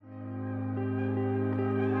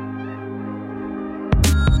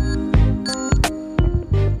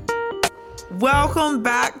Welcome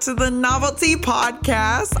back to the Novelty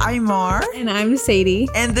Podcast. I'm Mar. And I'm Sadie.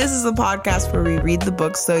 And this is a podcast where we read the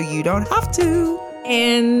book so you don't have to.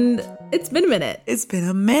 And it's been a minute. It's been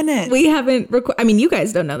a minute. We haven't recorded. I mean, you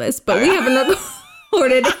guys don't know this, but we haven't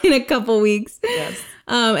recorded in a couple weeks. Yes.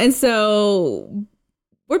 And so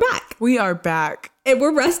we're back. We are back. And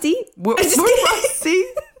we're rusty. We're rusty.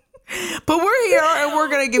 But we're here and we're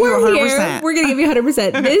going to give you 100%. We're going to give you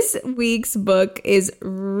 100%. This week's book is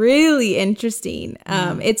really interesting.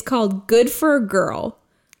 It's called Good for a Girl.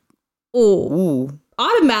 Ooh.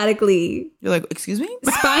 Automatically. You're like, excuse me?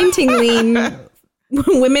 Spine tingling.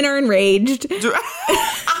 Women are enraged.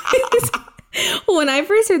 When I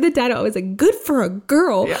first heard the title, I was like, good for a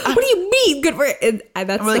girl? Yeah. What do you mean good for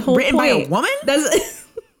that's the whole written point. By a woman?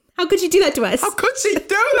 How could she do that to us? How could she do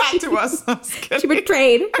that to us? She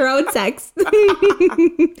betrayed her own sex.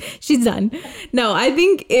 She's done. No, I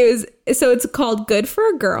think it's called Good for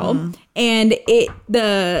a Girl. And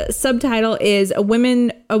the subtitle is a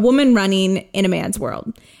woman running in a man's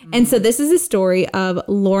world. And so this is a story of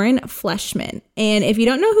Lauren Fleshman. And if you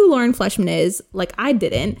don't know who Lauren Fleshman is, like I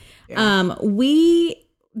didn't, we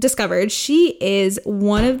discovered she is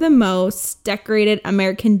one of the most decorated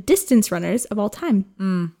American distance runners of all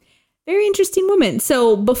time. Very interesting woman.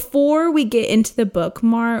 So before we get into the book,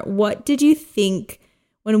 Mar, what did you think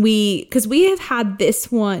because we have had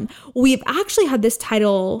this one, we've actually had this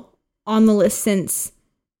title on the list since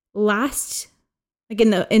last, like in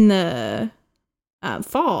the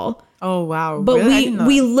fall. Oh, wow. But really?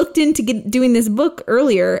 we looked into doing this book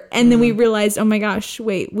earlier and then we realized, oh my gosh,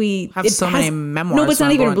 wait, we have many memoirs. No, but it's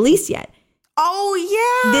not even released yet. Oh,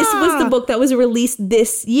 yeah. This was the book that was released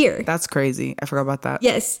this year. That's crazy. I forgot about that.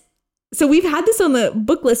 Yes. So we've had this on the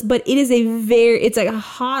book list, but it is it's like a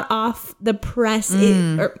hot off the press. Hot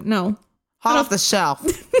off the shelf.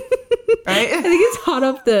 Right? I think it's hot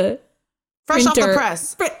off the Fresh printer. off the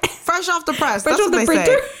press. Fresh off the press. Fresh That's off what the they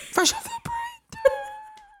printer. say. Fresh off the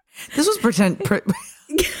printer. This was pretend.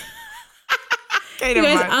 You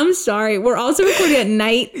guys, I'm sorry. We're also recording at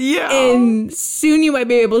night. Yeah. And soon you might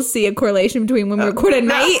be able to see a correlation between when we record at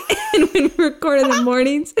night and when we record in the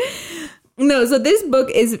mornings. No, so this book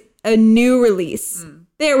is a new release.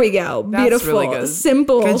 There we go. That's beautiful. Really good.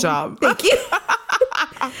 Simple. Good job. Thank you.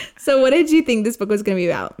 So what did you think this book was going to be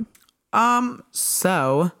about?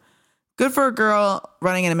 So Good for a Girl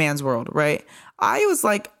running in a man's world, right?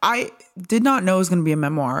 I did not know it was going to be a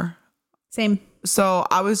memoir. Same. So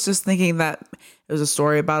I was just thinking that it was a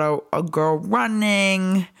story about a girl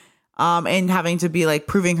running and having to be like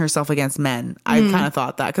proving herself against men. I kind of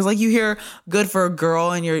thought that because like you hear good for a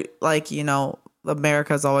girl and you're like, you know,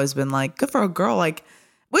 America's always been like good for a girl, like,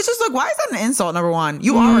 which is like, why is that an insult? Number one,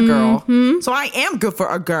 you are a girl. So I am good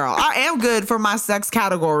for a girl. I am good for my sex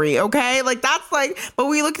category. Okay. Like that's like, but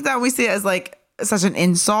we look at that and we see it as like such an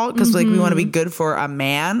insult because like we want to be good for a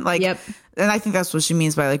man. Like, and I think that's what she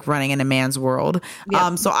means by like running in a man's world.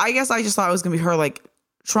 So I guess I just thought it was gonna be her like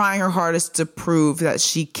trying her hardest to prove that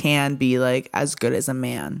she can be like as good as a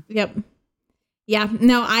man. Yep. Yeah.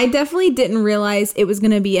 No, I definitely didn't realize it was going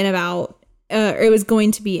to be it was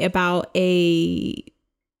going to be about a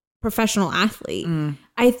professional athlete.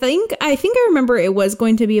 I think I remember it was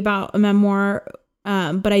going to be about a memoir,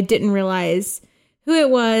 but I didn't realize who it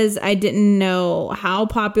was. I didn't know how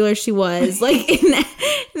popular she was. Like in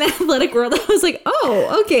the athletic world, I was like,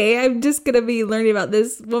 oh, okay, I'm just going to be learning about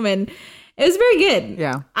this woman. It was very good.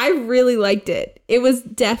 Yeah. I really liked it. It was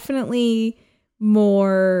definitely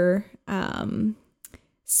more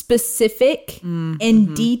specific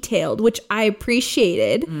and detailed, which I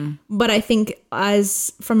appreciated. But I think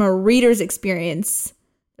as from a reader's experience,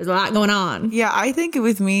 there's a lot going on. Yeah, I think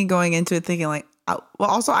with me going into it thinking like, well,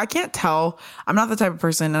 also I can't tell. I'm not the type of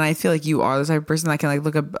person, and I feel like you are the type of person that can like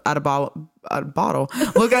look at a bottle,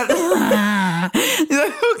 look at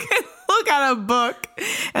look at a book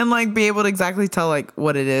and like be able to exactly tell like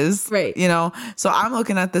what it is, right? You know, so I'm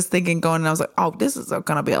looking at this thinking going and I was like, oh, this is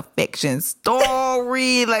gonna be a fiction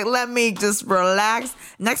story. Like, let me just relax.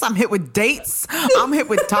 Next I'm hit with dates, I'm hit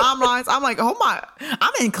with timelines. I'm like, oh my,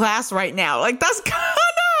 I'm in class right now. Like that's kind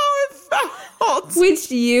of how it felt.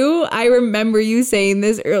 Which I remember you saying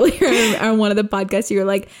this earlier on one of the podcasts. You were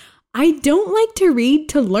like, I don't like to read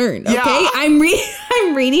to learn. Okay. Yeah. I'm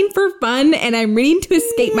reading for fun and I'm reading to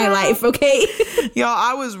escape my life. Okay. Yo,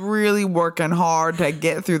 I was really working hard to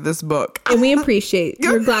get through this book. And we appreciate,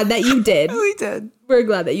 we're glad that you did. We did. We're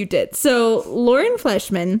glad that you did. So Lauren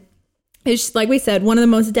Fleshman is, like we said, one of the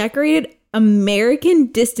most decorated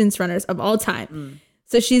American distance runners of all time.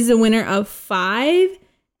 So she's the winner of 5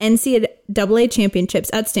 NCAA championships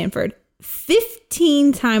at Stanford,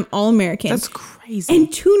 15-time All-American. That's crazy.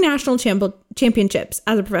 And 2 national championships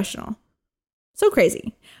as a professional. So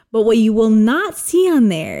crazy. But what you will not see on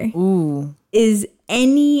there is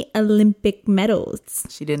any Olympic medals.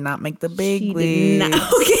 She did not make the big She leagues. did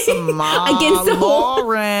not. Okay. Ma Against the whole-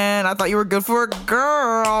 Lauren. I thought you were good for a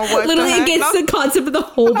girl. What Literally the against heck? the concept of the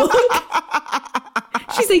whole book.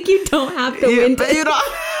 She's like, you don't have to win. But you don't.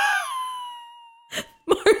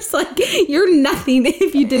 Mars like, you're nothing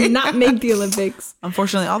if you did not make the Olympics.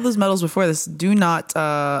 Unfortunately, all those medals before this do not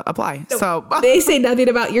apply. So They say nothing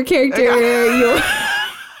about your character, your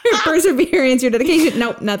perseverance, your dedication.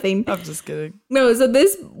 Nope, nothing. I'm just kidding. No, so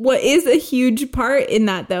what is a huge part in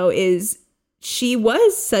that though is she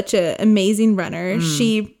was such an amazing runner.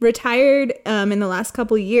 She retired in the last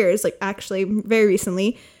couple of years, like actually very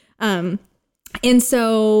recently. And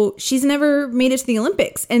so she's never made it to the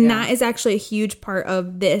Olympics. And that is actually a huge part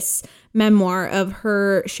of this memoir, of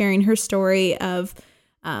her sharing her story of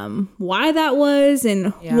why that was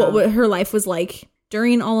and what her life was like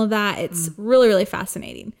during all of that. It's really, really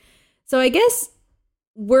fascinating. So I guess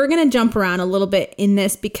we're going to jump around a little bit in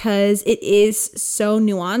this because it is so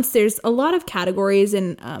nuanced. There's a lot of categories,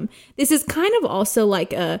 and this is kind of also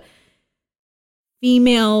like a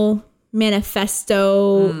female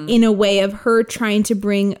manifesto in a way of her trying to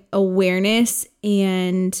bring awareness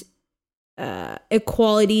and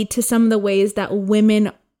equality to some of the ways that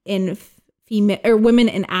women in women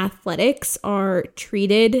in athletics are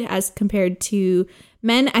treated as compared to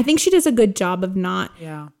men. I think she does a good job of not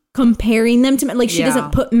comparing them to men. Like she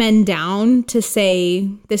doesn't put men down to say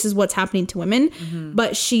this is what's happening to women,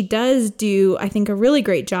 but she does do, I think, a really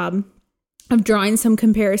great job of drawing some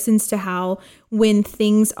comparisons to how when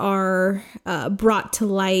things are brought to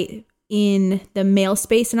light in the male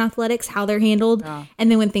space in athletics, how they're handled.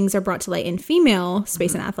 And then when things are brought to light in female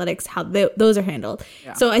space in athletics, how those are handled.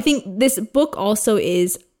 So I think this book also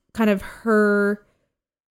is kind of her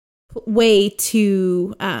way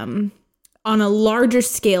to, on a larger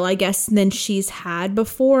scale, I guess, than she's had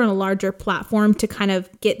before, on a larger platform, to kind of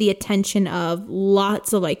get the attention of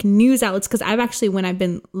lots of like news outlets. Because I've actually, when I've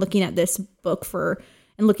been looking at this book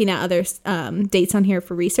and looking at other dates on here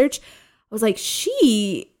for research, I was like,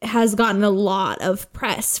 she has gotten a lot of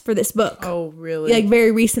press for this book. Oh, really? Like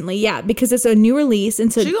very recently, yeah, because it's a new release.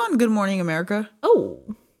 And so She on Good Morning America?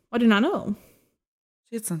 Oh, I did not know.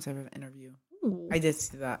 She had some type of interview. Ooh. I did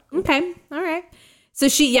see that. Okay, all right. So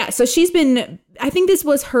she's been, I think this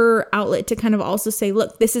was her outlet to kind of also say,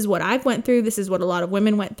 look, this is what I've went through. This is what a lot of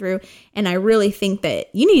women went through. And I really think that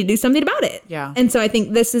you need to do something about it. Yeah. And so I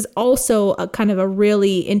think this is also a kind of a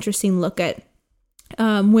really interesting look at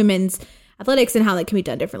women's athletics and how that can be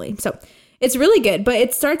done differently. So it's really good, but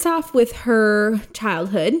it starts off with her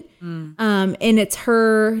childhood. And it's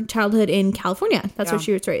her childhood in California. That's where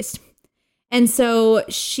she was raised. And so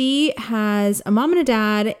she has a mom and a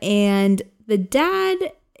dad, and the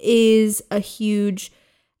dad is a huge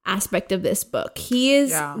aspect of this book. He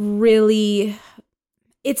is really,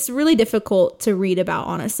 it's really difficult to read about,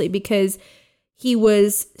 honestly, because he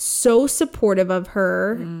was so supportive of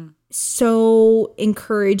her, so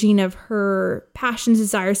encouraging of her passions,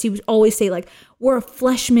 desires. He would always say, like, we're a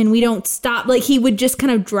fleshman, we don't stop. Like, he would just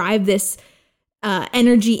kind of drive this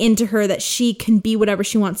energy into her that she can be whatever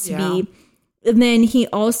she wants to be. And then he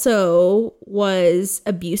also was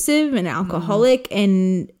abusive and alcoholic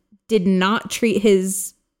and did not treat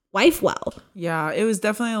his wife well. Yeah, it was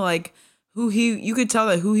definitely like you could tell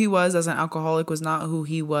that who he was as an alcoholic was not who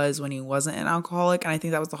he was when he wasn't an alcoholic. And I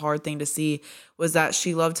think that was the hard thing to see, was that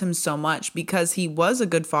she loved him so much because he was a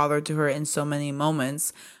good father to her in so many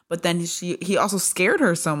moments. But then he also scared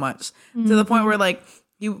her so much to the point where, like,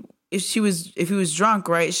 if he was drunk,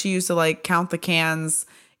 right, she used to like count the cans,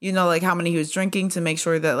 you know, like how many he was drinking to make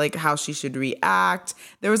sure that like how she should react.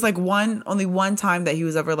 There was like only one time that he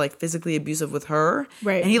was ever like physically abusive with her.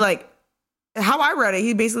 Right. And he like, how I read it,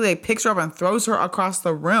 he basically like picks her up and throws her across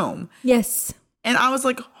the room. Yes. And I was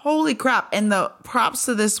like, holy crap. And the props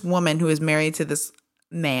to this woman who is married to this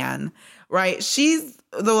man, right? She's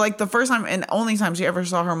the first time and only time she ever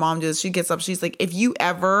saw her mom do this, she gets up, she's like, if you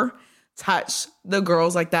ever touch the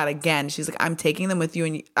girls like that again, she's like, I'm taking them with you,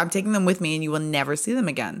 and I'm taking them with me, and you will never see them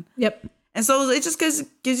again. Yep. And so it just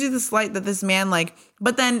gives you this light that this man, like,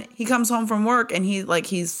 but then he comes home from work and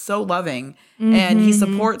he's so loving and he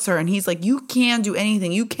supports her, and he's like, you can do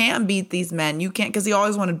anything, you can beat these men, you can't, because he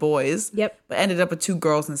always wanted boys. Yep. But ended up with 2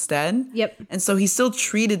 girls instead. Yep. And so he still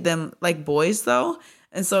treated them like boys though.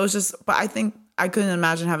 And so it's just, but I think I couldn't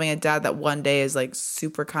imagine having a dad that one day is like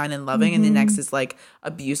super kind and loving and the next is like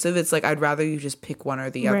abusive. It's like, I'd rather you just pick one or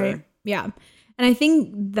the other. Yeah. And I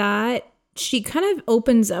think that she kind of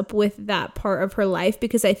opens up with that part of her life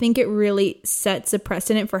because I think it really sets a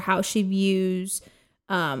precedent for how she views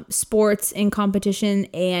sports and competition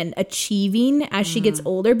and achieving as she gets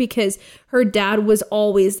older, because her dad was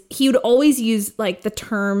always, he would always use like the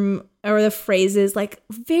term or the phrases like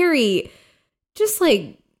very just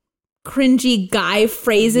like cringy guy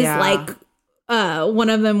phrases. Like one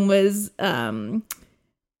of them was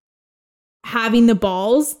having the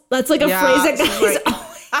balls. That's like a phrase that guys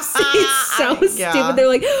always say. It's so stupid. They're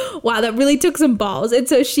like, wow, that really took some balls. And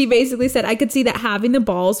so she basically said, I could see that having the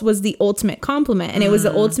balls was the ultimate compliment. And it was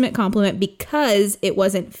the ultimate compliment because it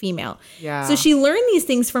wasn't female. Yeah. So she learned these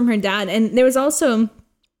things from her dad. And there was also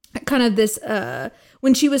kind of this,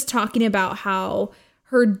 when she was talking about how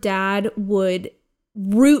her dad would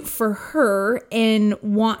root for her and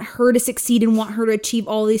want her to succeed and want her to achieve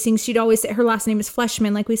all these things. She'd always say, her last name is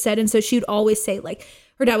Fleshman, like we said. And so she'd always say like,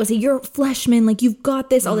 her dad would say, you're Fleshman, like you've got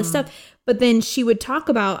this, all this stuff. But then she would talk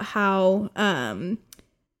about how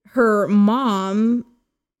her mom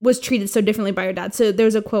was treated so differently by her dad. So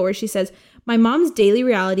there's a quote where she says, my mom's daily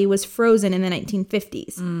reality was frozen in the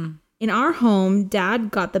 1950s. In our home, Dad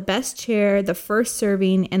got the best chair, the first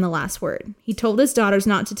serving, and the last word. He told his daughters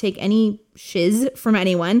not to take any shiz from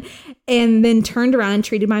anyone, and then turned around and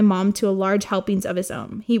treated my mom to a large helpings of his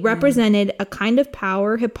own. He represented a kind of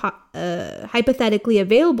power hypothetically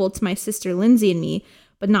available to my sister Lindsay and me,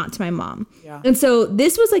 but not to my mom. Yeah. And so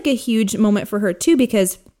this was like a huge moment for her too,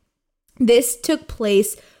 because this took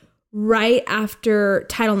place right after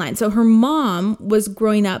Title IX. So her mom was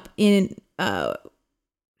growing up in...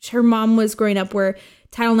 her mom was growing up where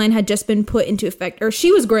Title IX had just been put into effect, or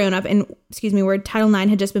she was growing up in, where Title IX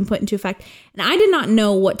had just been put into effect. And I did not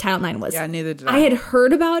know what Title IX was. Yeah, neither did I. I had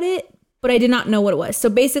heard about it, but I did not know what it was. So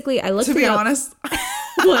basically I looked it up. To be honest.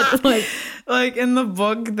 What? Like in the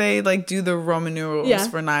book, they like do the Roman numerals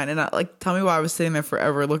for 9. And tell me why I was sitting there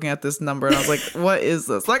forever looking at this number. And I was like, what is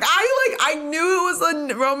this? I knew it was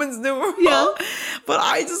a Roman's numeral. Yeah. But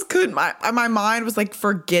I just couldn't. My mind was like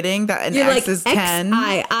forgetting that an X is 10.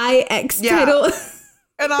 X title.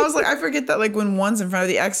 And I was like, I forget that like when 1's in front of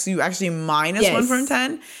the X, you actually minus 1 from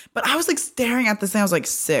 10. But I was like staring at this thing. I was like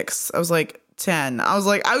 6. I was like 10. I was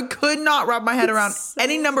like, I could not wrap my head around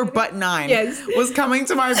any number but 9 was coming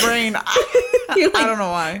to my brain. I don't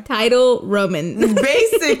know why. Title Roman.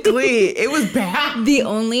 Basically, it was bad. The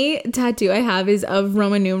only tattoo I have is of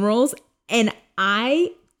Roman numerals. And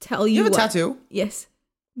I tell you have a tattoo? Yes.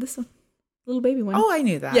 This one. Little baby one. Oh, I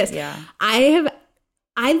knew that. Yes. Yeah.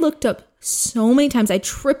 I looked up so many times. I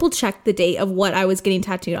triple checked the date of what I was getting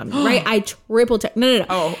tattooed on, right? I triple checked. No.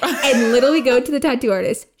 Oh. And literally go to the tattoo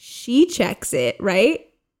artist. She checks it, right?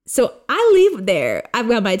 So I leave there. I've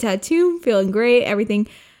got my tattoo, feeling great, everything.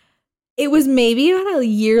 It was maybe about a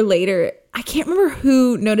year later. I can't remember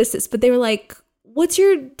who noticed this, but they were like, what's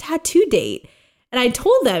your tattoo date? And I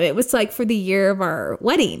told them it was like for the year of our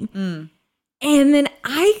wedding. And then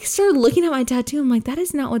I started looking at my tattoo. I'm like, that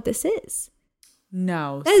is not what this is.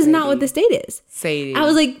 No, that is not what this date is. Sadie. I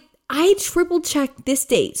was like, I triple checked this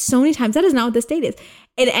date so many times. That is not what this date is.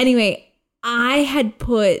 And anyway, I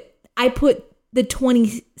put the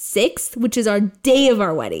 26th, which is our day of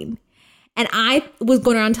our wedding. And I was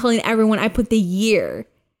going around telling everyone I put the year.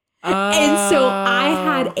 And so I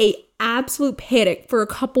had a absolute panic for a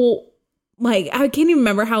couple, like, I can't even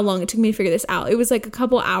remember how long it took me to figure this out. It was like a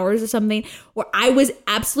couple hours or something where I was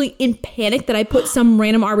absolutely in panic that I put some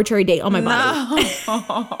random arbitrary date on my body. And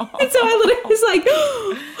so I literally was like,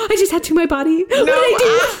 oh, I just tattooed my body. What did I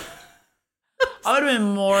do? I would have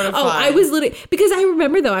been mortified. Oh, I was literally, because I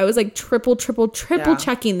remember though, I was like triple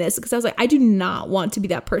checking this, because I was like, I do not want to be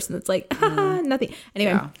that person that's like, nothing.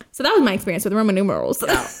 Anyway, so that was my experience with Roman numerals.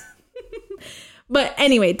 Yeah. But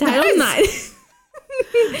anyway, Title IX.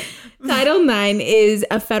 Title IX is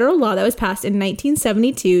a federal law that was passed in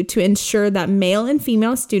 1972 to ensure that male and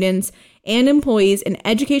female students and employees in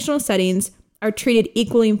educational settings are treated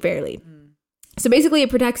equally and fairly. So basically, it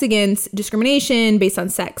protects against discrimination based on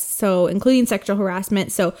sex, so including sexual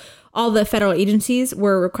harassment. So all the federal agencies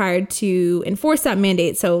were required to enforce that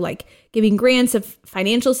mandate. So like giving grants of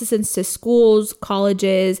financial assistance to schools,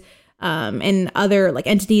 colleges, and other like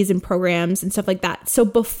entities and programs and stuff like that. So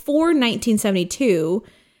before 1972,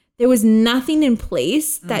 there was nothing in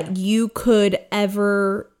place that you could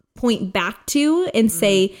ever point back to and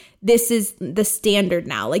say, this is the standard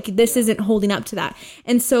now. Like, this isn't holding up to that.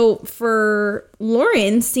 And so for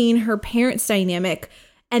Lauren, seeing her parents' dynamic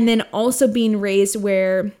and then also being raised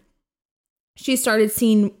where she started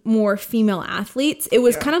seeing more female athletes, it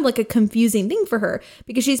was kind of like a confusing thing for her,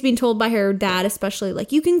 because she's being told by her dad, especially,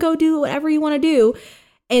 like, you can go do whatever you want to do.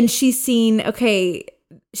 And she's seen, okay,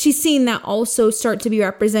 she's seen that also start to be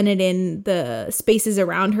represented in the spaces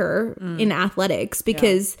around her in athletics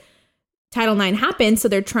because Title IX happened. So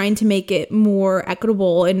they're trying to make it more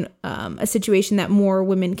equitable and a situation that more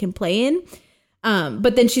women can play in.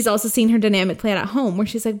 But then she's also seen her dynamic play out at home where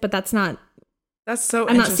she's like, but that's so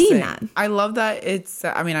I'm not seeing that. I love that.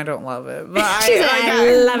 I mean, I don't love it, but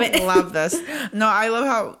I love it. Love this. No, I love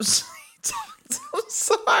how she talked. I'm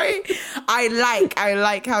sorry. I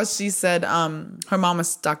like how she said her mom was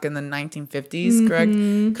stuck in the 1950s, correct?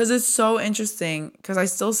 Because it's so interesting because I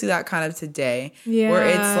still see that kind of today where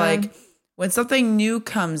it's like when something new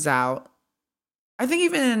comes out, I think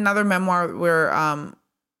even in another memoir where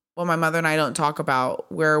my mother and I don't talk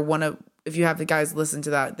about, where if you have the guys listen to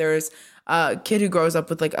that, there's a kid who grows up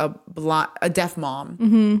with like a deaf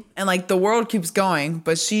mom and like the world keeps going,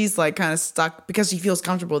 but she's like kind of stuck because she feels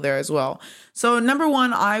comfortable there as well. So number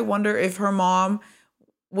one, I wonder if her mom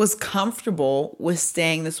was comfortable with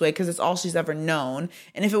staying this way because it's all she's ever known.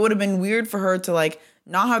 And if it would have been weird for her to like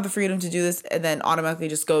not have the freedom to do this and then automatically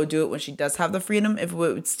just go do it when she does have the freedom, if it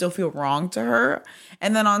would still feel wrong to her.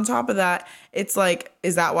 And then on top of that, it's like,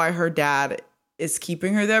 is that why her dad is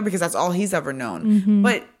keeping her there? Because that's all he's ever known.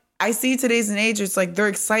 But I see today's an age, it's like they're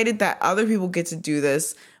excited that other people get to do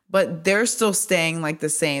this, but they're still staying like the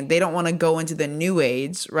same. They don't want to go into the new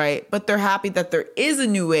age, right? But they're happy that there is a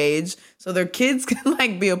new age so their kids can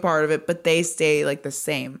like be a part of it, but they stay like the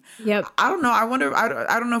same. Yep. I don't know. I wonder,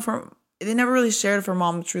 I don't know if they never really shared if her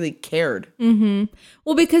mom truly cared.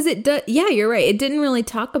 Well, because it does. Yeah, you're right. It didn't really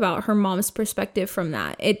talk about her mom's perspective from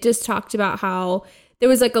that. It just talked about how there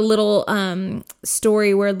was like a little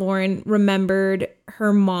story where Lauren remembered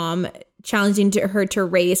her mom challenging her to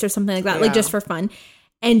race or something like that, like just for fun.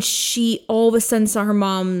 And she all of a sudden saw her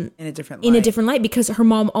mom in a different light because her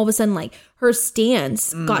mom all of a sudden like her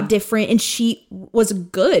stance got different and she was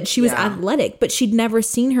good. She was athletic, but she'd never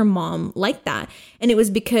seen her mom like that. And it was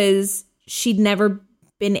because she'd never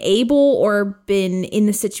been able or been in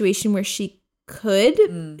the situation where she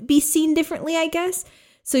could be seen differently, I guess.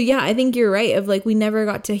 So yeah, I think you're right of like we never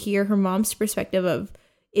got to hear her mom's perspective of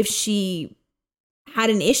if she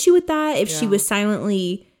had an issue with that, if she was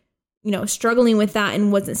silently, struggling with that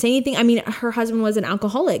and wasn't saying anything. I mean, her husband was an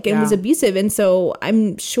alcoholic and was abusive. And so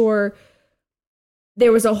I'm sure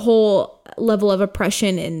there was a whole level of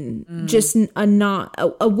oppression and just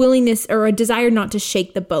a willingness or a desire not to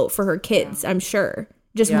shake the boat for her kids, I'm sure.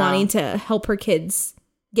 Just wanting to help her kids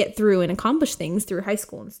get through and accomplish things through high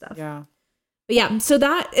school and stuff. Yeah. But yeah, so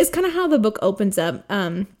that is kind of how the book opens up.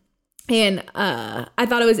 And I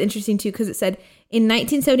thought it was interesting too, because it said in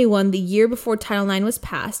 1971, the year before Title IX was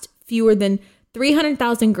passed, fewer than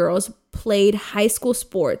 300,000 girls played high school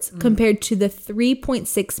sports compared to the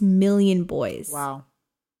 3.6 million boys. Wow.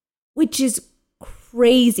 Which is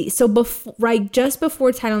crazy. So just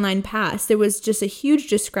before Title IX passed, there was just a huge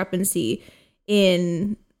discrepancy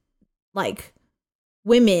in like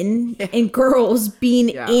women and girls being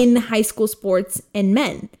in high school sports and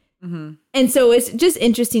men. And so it's just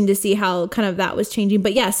interesting to see how kind of that was changing.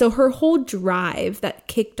 But yeah, so her whole drive that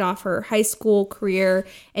kicked off her high school career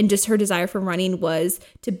and just her desire for running was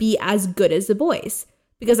to be as good as the boys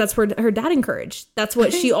because that's what her dad encouraged. That's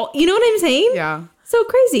what you know what I'm saying? Yeah. So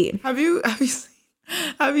crazy. Have you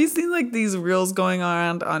seen like these reels going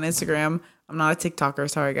around on Instagram? I'm not a TikToker,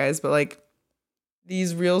 sorry guys, but like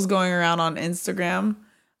these reels going around on Instagram.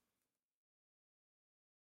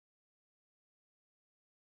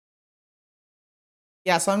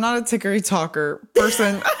 Yeah, so I'm not a tickery talker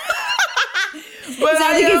person. But is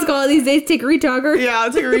that the kids call it these days, tickery talker? Yeah,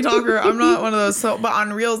 tickery talker. I'm not one of those. So, but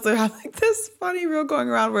on reels, they have like this funny reel going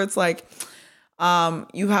around where it's like,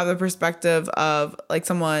 you have the perspective of like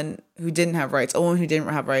someone who didn't have rights, a woman who didn't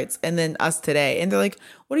have rights, and then us today. And they're like,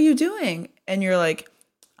 "What are you doing?" And you're like,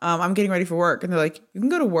 "I'm getting ready for work." And they're like, "You can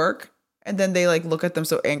go to work." And then they like look at them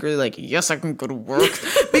so angrily, like, "Yes, I can go to work,"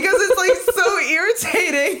 because it's like so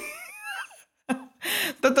irritating.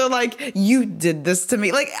 That they're like, you did this to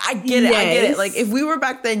me. Like, I get it. Like, if we were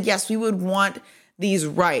back then, yes, we would want these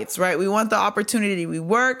rights, right? We want the opportunity. We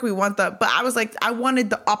work. But I was like, I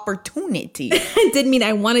wanted the opportunity. It didn't mean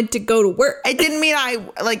I wanted to go to work. It didn't mean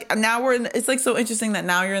now it's like so interesting that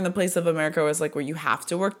now you're in the place of America where it's like where you have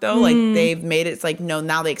to work though. Like they've made it, it's like, no,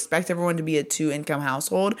 now they expect everyone to be a 2-income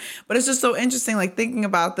household. But it's just so interesting, like thinking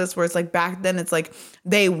about this where it's like back then it's like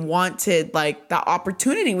they wanted like that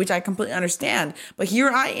opportunity, which I completely understand. But here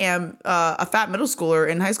I am, a fat middle schooler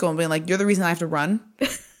in high school and being like, you're the reason I have to run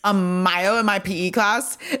a mile in my PE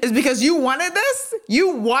class is because you wanted this? You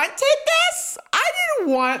wanted this? I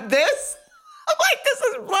didn't want this. Like, this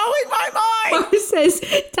is blowing my mind. Mars says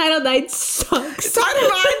Title IX sucks. Title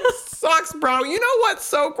IX sucks, bro. You know what's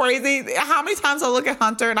so crazy? How many times I look at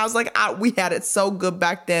Hunter and I was like, we had it so good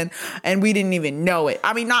back then and we didn't even know it.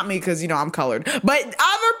 I mean, not me because, I'm colored, but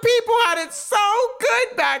other people had it so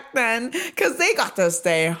good back then because they got to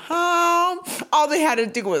stay home. All they had to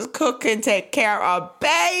do was cook and take care of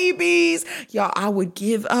babies. Y'all, I would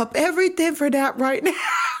give up everything for that right now.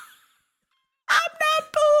 I'm not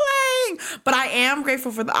playing, but I am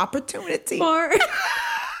grateful for the opportunity.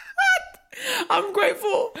 I'm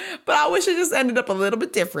grateful, but I wish it just ended up a little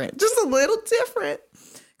bit different. Just a little different.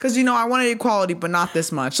 Because, I wanted equality, but not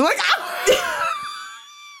this much. Like,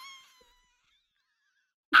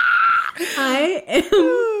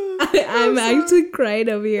 I'm actually crying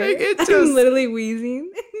over here. Like, I'm literally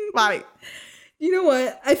wheezing. Like, you know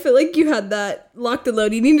what? I feel like you had that locked and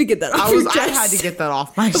loaded. You need to get that off your chest. I had to get that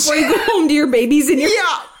off my chest. Before you go home to your babies and your...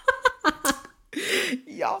 Yeah.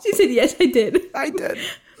 Yeah. She said, yes, I did. I did.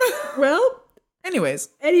 Well. Anyways.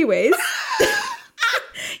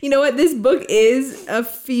 You know what? This book is a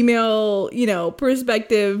female,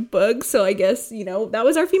 perspective book. So I guess, that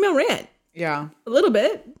was our female rant. Yeah. A little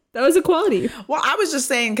bit. That was equality. Well, I was just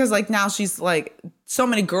saying, because like now she's like, so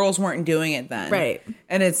many girls weren't doing it then. Right.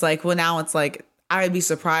 And it's like, well, now it's like, I would be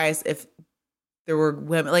surprised if there were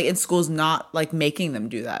women like in schools not like making them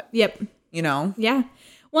do that. Yep. Yeah.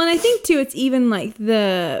 Well, and I think too, it's even like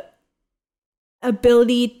the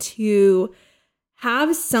ability to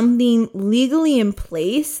have something legally in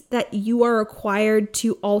place that you are required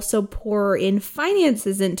to also pour in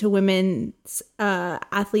finances into women's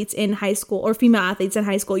athletes in high school or female athletes in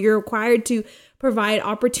high school. You're required to provide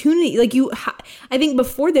opportunity. Like I think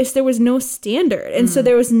before this, there was no standard. And so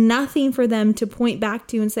there was nothing for them to point back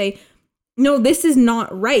to and say, no, this is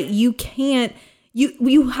not right. You can't.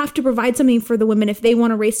 You have to provide something for the women if they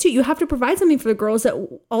want to race too. You have to provide something for the girls that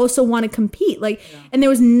also want to compete. And there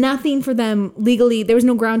was nothing for them legally. There was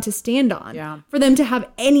no ground to stand on for them to have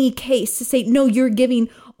any case to say, no, you're giving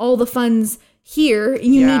all the funds here.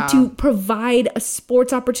 You need to provide a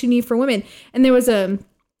sports opportunity for women. And there was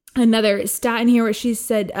another stat in here where she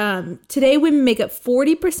said, today women make up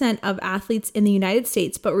 40% of athletes in the United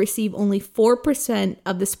States, but receive only 4%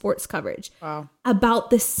 of the sports coverage. Wow. About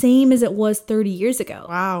the same as it was 30 years ago.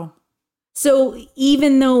 Wow. So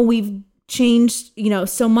even though we've changed,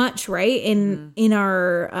 so much, right, in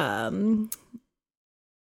our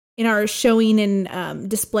showing and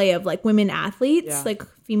display of like women athletes, like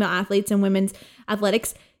female athletes and women's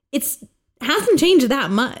athletics, it's hasn't changed that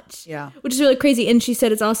much. Yeah. Which is really crazy. And she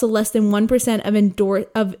said it's also less than 1%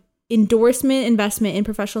 of endorsement investment in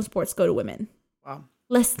professional sports go to women. Wow.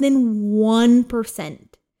 Less than 1%.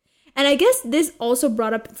 And I guess this also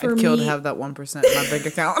brought up for me. I'd kill to have that 1% in my bank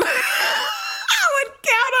account. I would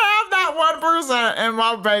kill to have that 1% in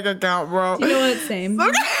my bank account, bro. You know what? Same.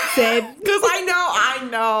 Same. Because I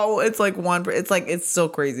know. It's like it's so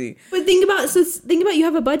crazy. But think about you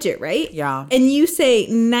have a budget, right? Yeah. And you say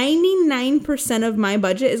 99% of my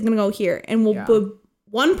budget is going to go here and we'll put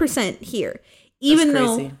 1% here. Even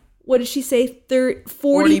though, what did she say?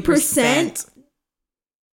 40%?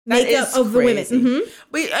 Makeup of the women. Mm-hmm.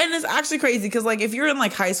 But, and it's actually crazy because like if you're in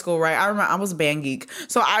like high school, right? I remember I was a band geek.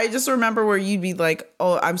 So I just remember where you'd be like,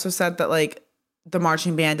 oh, I'm so sad that like the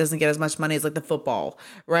marching band doesn't get as much money as like the football,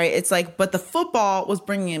 right? It's like, but the football was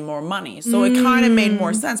bringing in more money. So it kind of made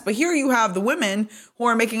more sense. But here you have the women who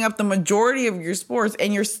are making up the majority of your sports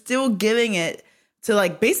and you're still giving it to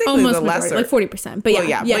like basically almost the lesser. Like 40%. But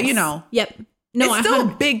yes. But Yep. No, it's still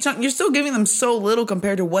a big chunk. You're still giving them so little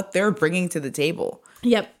compared to what they're bringing to the table.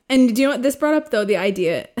 Yep. And do you know what this brought up though? The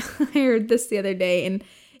idea, I heard this the other day and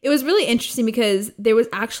it was really interesting because there was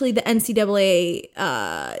actually the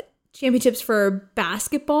NCAA championships for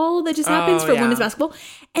basketball that just happened for women's basketball.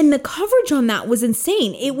 And the coverage on that was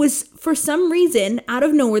insane. It was, for some reason, out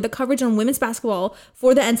of nowhere, the coverage on women's basketball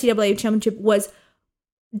for the NCAA championship was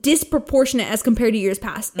disproportionate as compared to years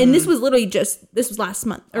past. And this was literally this was last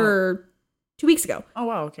month or 2 weeks ago. Oh,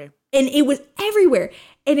 wow. Okay. And it was everywhere.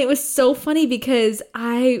 And it was so funny because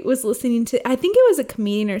I was listening to, I think it was a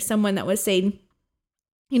comedian or someone that was saying,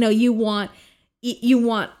 you want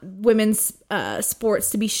women's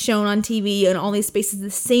sports to be shown on TV and all these spaces the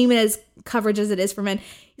same as coverage as it is for men.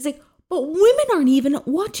 He's like, but women aren't even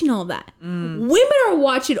watching all that. Women are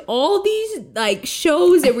watching all these like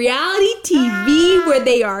shows and reality TV where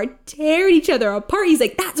they are tearing each other apart. He's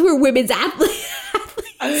like, that's where women's athletes.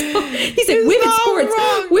 He's like,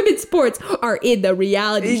 women's sports are in the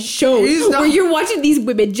reality shows where you're watching these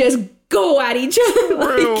women just go at each other.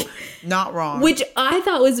 Like, not wrong. which I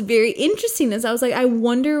thought was very interesting. As I was like, I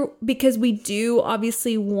wonder, because we do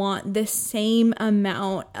obviously want the same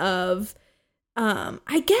amount of,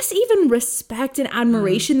 I guess even respect and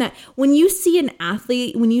admiration that when you see an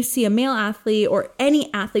athlete, when you see a male athlete or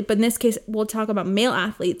any athlete, but in this case, we'll talk about male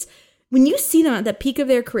athletes, when you see them at the peak of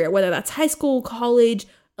their career, whether that's high school, college,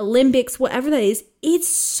 Olympics, whatever that is, it's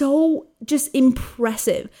so just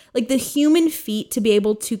impressive. Like the human feat to be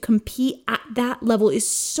able to compete at that level is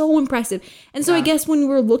so impressive. And so I guess when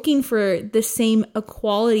we're looking for the same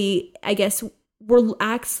equality, I guess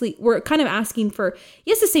we're kind of asking for,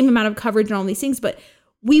 yes, the same amount of coverage and all these things, but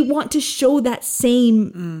we want to show that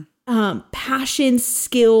same passion,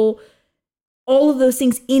 skill, all of those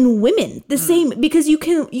things in women, the same, because you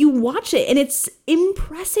watch it and it's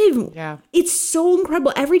impressive. Yeah. It's so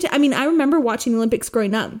incredible every time. I mean, I remember watching the Olympics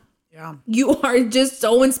growing up. Yeah. You are just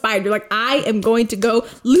so inspired. You're like, I am going to go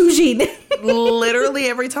luging. Literally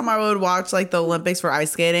every time I would watch like the Olympics for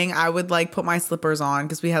ice skating, I would like put my slippers on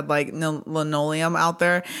because we had like linoleum out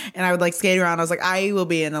there, and I would like skate around. I was like, I will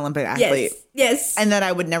be an Olympic athlete. Yes. And then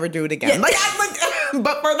I would never do it again. Yes.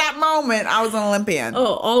 But for that moment, I was an Olympian.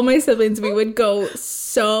 Oh, all my siblings, we would go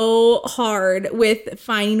so hard with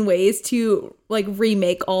finding ways to like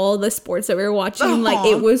remake all the sports that we were watching. Aww. Like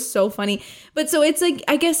it was so funny. But so it's like,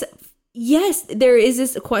 I guess, yes, there is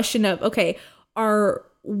this question of, okay, are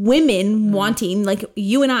women wanting, like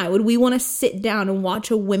you and I, would we want to sit down and watch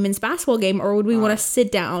a women's basketball game, or would we want to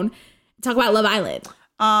sit down and talk about Love Island?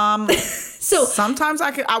 So sometimes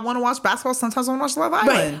I want to watch basketball. Sometimes I want to watch Love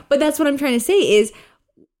Island. Right. But that's what I'm trying to say is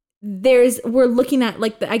we're looking at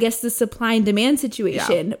like I guess the supply and demand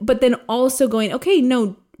situation, but then also going, okay,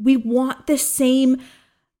 no, we want the same,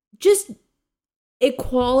 just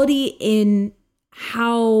equality in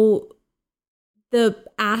how the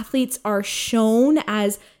athletes are shown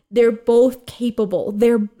as they're both capable,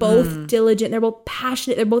 they're both diligent, they're both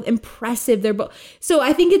passionate, they're both impressive, they're both. So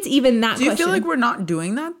I think it's even that. Do you question. feel like we're not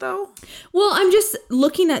doing that though? Well, I'm just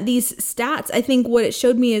looking at these stats. I think what it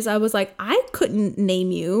showed me is I was like, I couldn't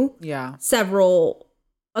name you several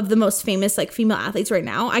of the most famous like female athletes right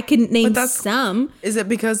now. I couldn't name some. Is it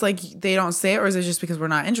because like they don't say it, or is it just because we're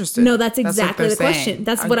not interested? No, that's exactly the question.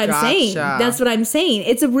 That's what I'm saying. That's what I'm saying.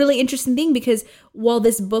 It's a really interesting thing because while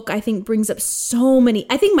this book I think brings up so many,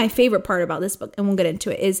 I think my favorite part about this book, and we'll get into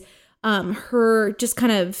it, is her just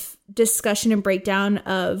kind of discussion and breakdown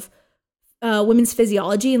of women's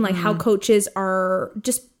physiology and like how coaches are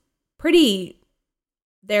just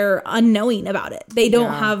they're unknowing about it. They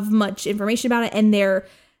don't have much information about it, and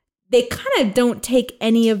they kind of don't take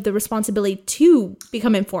any of the responsibility to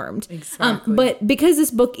become informed. Exactly. But because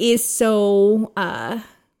this book is so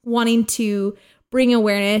wanting to bring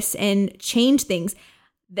awareness and change things,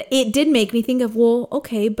 it did make me think of, well,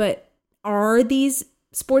 okay, but are these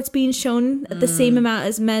sports being shown at the same amount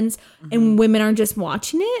as men's, and women are just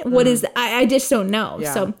watching it? What is that? I just don't know.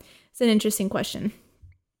 Yeah. So it's an interesting question.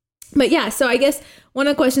 But yeah, so I guess one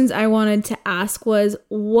of the questions I wanted to ask was,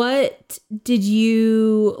 what did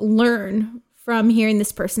you learn from hearing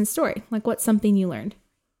this person's story? Like, what's something you learned?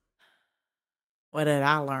 What did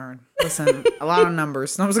I learn? Listen, a lot of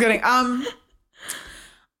numbers. No, I'm just kidding.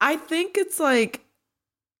 I think it's like,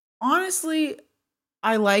 honestly,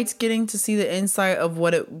 I liked getting to see the insight of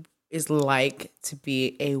what it is like to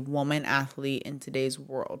be a woman athlete in today's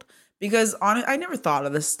world. Because I never thought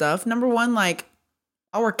of this stuff. Number one, like,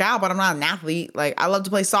 I work out, but I'm not an athlete. Like, I love to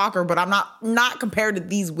play soccer, but I'm not compared to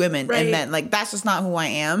these women and men. Like, that's just not who I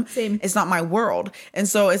am. Same. It's not my world. And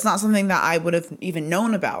so it's not something that I would have even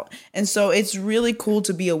known about. And so it's really cool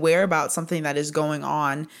to be aware about something that is going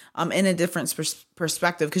on in a different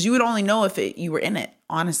perspective, because you would only know if you were in it,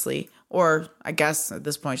 honestly. Or I guess at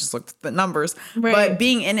this point, just look at the numbers. Right. But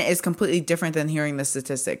being in it is completely different than hearing the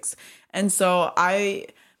statistics. And so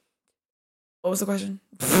what was the question?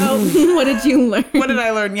 Oh, what did you learn? What did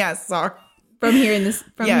I learn? Yes, sorry. From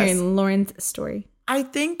hearing Lauren's story. I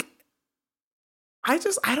think I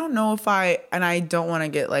don't know if and I don't want to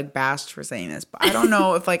get like bashed for saying this, but I don't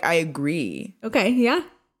know if like I agree. Okay, yeah.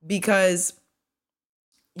 Because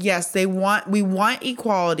yes, we want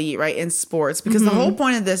equality, right, in sports, because the whole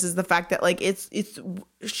point of this is the fact that like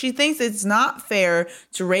she thinks it's not fair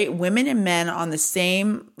to rate women and men on the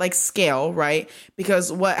same like scale, right?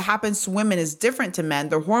 Because what happens to women is different to men.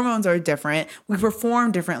 Their hormones are different. We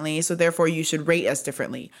perform differently, so therefore you should rate us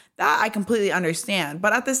differently. That I completely understand.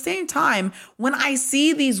 But at the same time, when I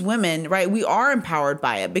see these women, right, we are empowered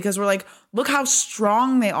by it, because we're like, look how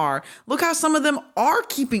strong they are. Look how some of them are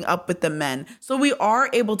keeping up with the men. So we are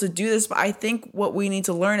able to do this. But I think what we need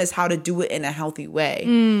to learn is how to do it in a healthy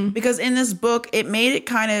way. Because in this book, it made it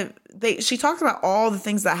she talked about all the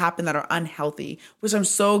things that happen that are unhealthy, which I'm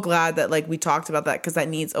so glad that like we talked about that, because that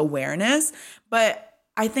needs awareness. But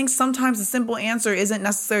I think sometimes the simple answer isn't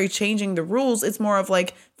necessarily changing the rules. It's more of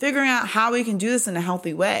like figuring out how we can do this in a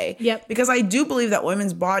healthy way. Yep. Because I do believe that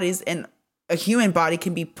women's bodies and a human body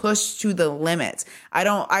can be pushed to the limit. I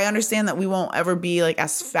understand that we won't ever be like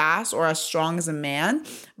as fast or as strong as a man,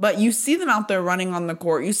 but you see them out there running on the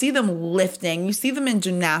court. You see them lifting. You see them in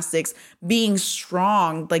gymnastics being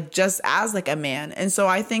strong, like just as like a man. And so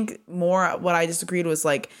I think more what I disagreed was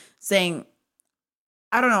like saying,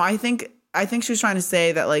 I don't know. I think she was trying to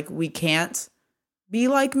say that like we can't be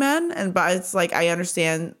like men, but it's like I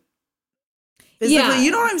understand physically.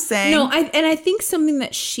 You know what I'm saying? No, I think something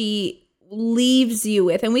that she leaves you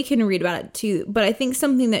with, and we can read about it too, but I think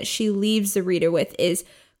something that she leaves the reader with is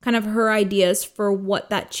kind of her ideas for what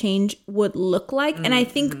that change would look like. And I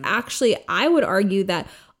think actually I would argue that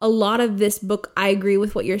a lot of this book, I agree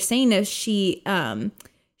with what you're saying, is she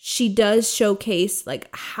does showcase like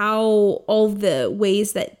how all the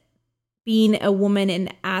ways that being a woman in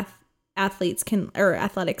athletics can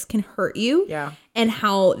hurt you. Yeah. And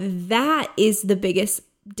how that is the biggest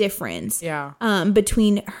difference. Yeah.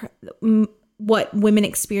 Between what women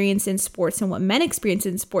experience in sports and what men experience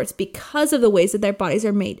in sports, because of the ways that their bodies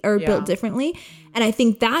are built differently. And I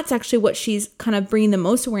think that's actually what she's kind of bringing the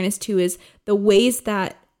most awareness to, is the ways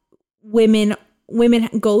that women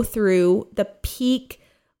go through the peak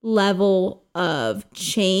level of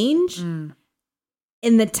change in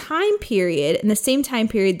the same time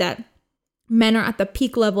period that men are at the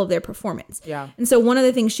peak level of their performance. Yeah. And so one of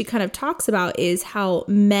the things she kind of talks about is how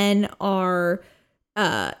men are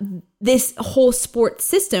this whole sports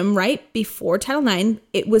system, right? Before Title IX,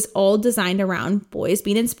 it was all designed around boys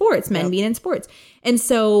being in sports, men being in sports. And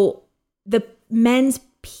so the men's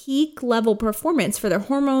peak level performance for their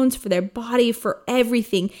hormones, for their body, for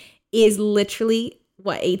everything is literally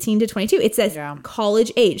 18 to 22. It's at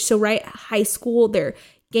college age. So right, high school, they're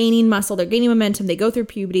gaining muscle, they're gaining momentum, they go through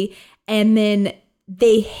puberty, and then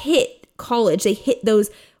they hit college. They hit those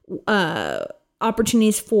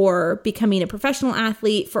opportunities for becoming a professional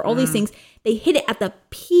athlete, for all these things. They hit it at the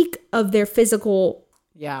peak of their physical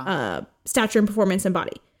stature and performance and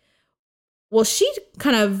body. Well, she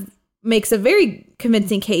kind of makes a very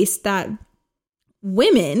convincing case that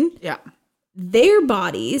women, their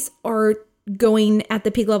bodies are going at the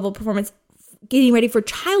peak level of performance, getting ready for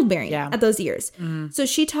childbearing at those years. So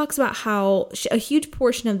she talks about how a huge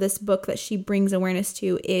portion of this book that she brings awareness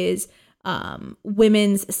to is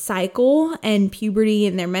women's cycle and puberty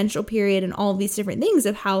and their menstrual period and all of these different things,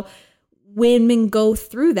 of how women go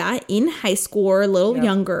through that in high school or a little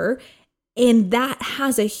younger. And that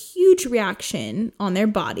has a huge reaction on their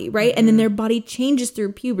body, right? And then their body changes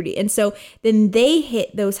through puberty. And so then they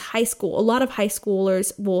hit those a lot of high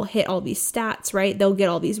schoolers will hit all these stats, right? They'll get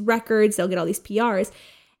all these records, they'll get all these PRs.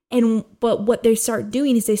 But what they start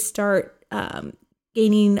doing is they start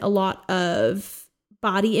gaining a lot of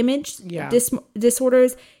body image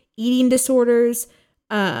disorders, eating disorders.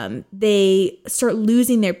 They start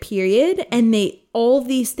losing their period, and all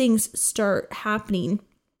these things start happening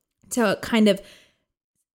to kind of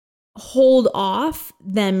hold off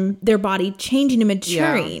their body changing and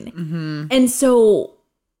maturing. Yeah. And so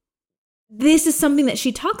this is something that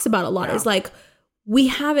she talks about a lot, is like,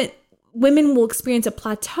 women will experience a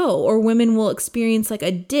plateau, or women will experience like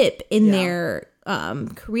a dip in their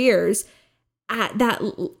careers at that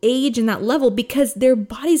age and that level, because their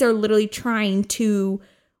bodies are literally trying to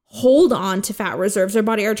hold on to fat reserves. Their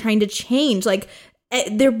body are trying to change. Like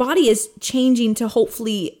their body is changing to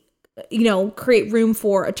hopefully, create room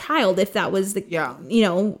for a child, if that was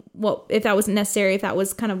if that was necessary, if that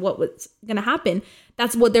was kind of what was going to happen.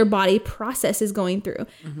 That's what their body process is going through.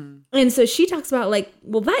 And so she talks about like,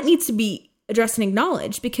 well, that needs to be addressed and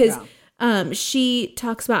acknowledged, because she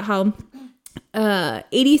talks about how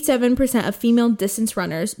 87% of female distance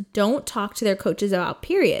runners don't talk to their coaches about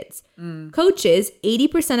periods. Coaches,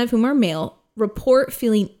 80% of whom are male, report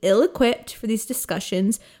feeling ill-equipped for these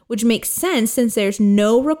discussions, which makes sense since there's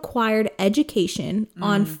no required education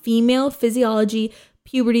on female physiology,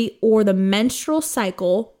 puberty, or the menstrual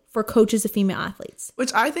cycle for coaches of female athletes.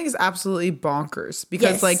 Which I think is absolutely bonkers,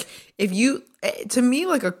 because like to me,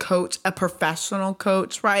 like a coach, a professional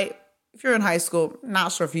coach, right? If you're in high school,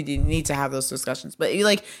 not sure if you need to have those discussions, but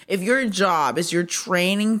if your job is you're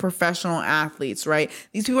training professional athletes, right?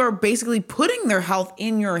 These people are basically putting their health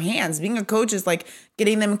in your hands. Being a coach is like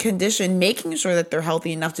getting them conditioned, making sure that they're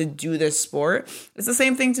healthy enough to do this sport. It's the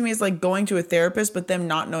same thing to me as like going to a therapist, but them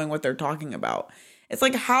not knowing what they're talking about. It's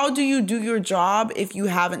like, how do you do your job if you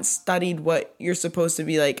haven't studied what you're supposed to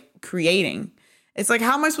be like creating? It's like,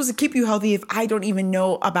 how am I supposed to keep you healthy if I don't even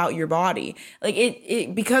know about your body?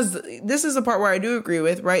 Like because this is the part where I do agree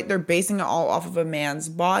with, right? They're basing it all off of a man's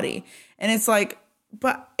body. And it's like,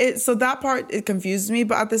 so that part, it confuses me.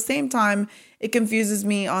 But at the same time, it confuses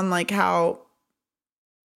me on like how,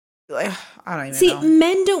 like, I don't even know.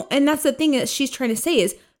 Men don't, and that's the thing that she's trying to say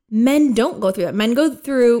is men don't go through that. Men go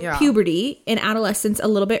through puberty and adolescence a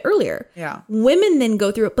little bit earlier. Yeah. Women then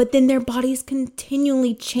go through it, but then their body's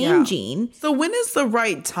continually changing. Yeah. So when is the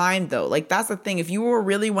right time though? Like that's the thing. If you were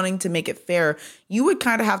really wanting to make it fair, you would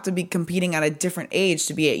kind of have to be competing at a different age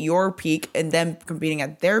to be at your peak and then competing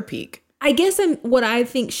at their peak. I guess what I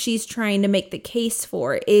think she's trying to make the case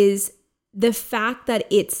for is the fact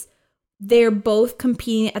that they're both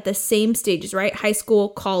competing at the same stages, right? High school,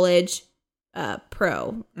 college,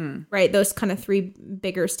 pro, right? Those kind of three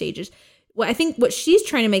bigger stages. Well, I think what she's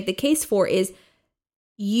trying to make the case for is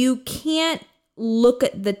you can't look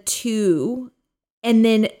at the two and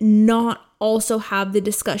then not also have the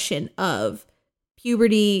discussion of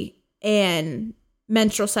puberty and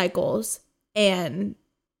menstrual cycles and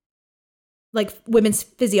like women's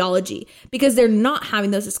physiology, because they're not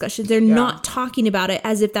having those discussions. They're not talking about it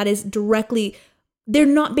as if that is directly, they're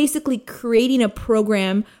not basically creating a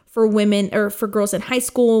program for women or for girls in high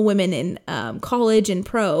school, women in college and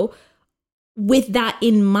pro with that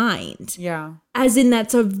in mind. Yeah. As in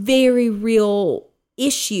that's a very real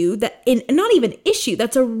issue not even issue.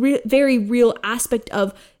 That's a very real aspect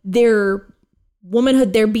of their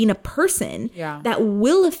womanhood, their being a person that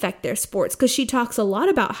will affect their sports. Cause she talks a lot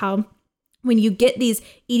about how when you get these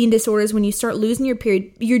eating disorders, when you start losing your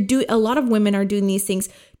period, a lot of women are doing these things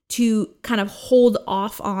to kind of hold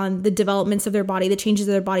off on the developments of their body, the changes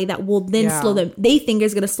of their body that will then slow them. They think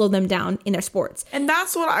is going to slow them down in their sports. And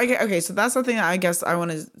that's what so that's the thing that I guess I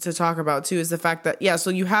wanted to talk about too, is the fact that, so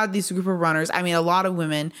you had this group of runners. I mean, a lot of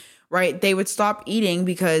women, right? They would stop eating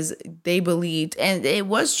because they believed, and it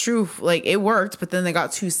was true, like it worked, but then they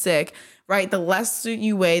got too sick, right? The less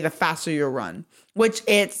you weigh, the faster you'll run. Which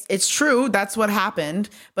it's true. That's what happened.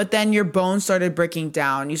 But then your bones started breaking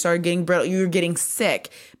down. You started getting brittle. You were getting sick.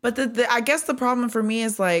 But I guess the problem for me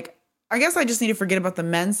is like, I guess I just need to forget about the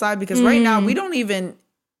men's side, because right now we don't even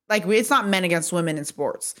it's not men against women in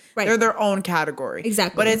sports. Right. They're their own category.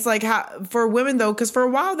 Exactly. But it's like for women though, because for a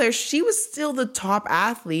while there, she was still the top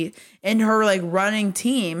athlete in her like running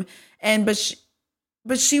team. But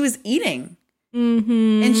she was eating.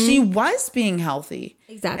 Mm-hmm. And she was being healthy.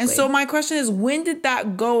 Exactly. And so my question is, when did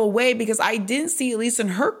that go away? Because I didn't see, at least in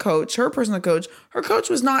her personal coach, her coach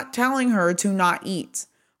was not telling her to not eat.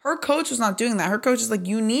 Her coach was not doing that. Her coach is like,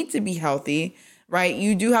 you need to be healthy, right?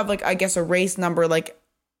 You do have like, I guess, a race number, like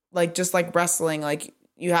just like wrestling, like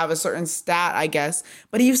you have a certain stat, I guess.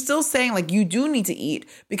 But he was still saying like, you do need to eat,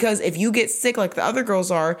 because if you get sick like the other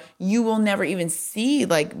girls are, you will never even see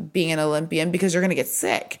like being an Olympian, because you're going to get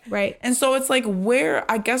sick. Right. And so it's like,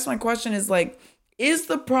 I guess my question is like, is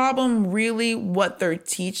the problem really what they're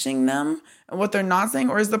teaching them and what they're not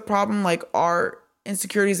saying? Or is the problem like our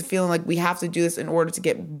insecurities of feeling like we have to do this in order to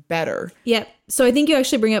get better? Yep. So I think you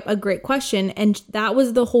actually bring up a great question. And that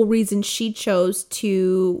was the whole reason she chose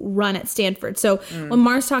to run at Stanford. So what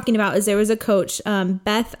Mara's talking about is there was a coach,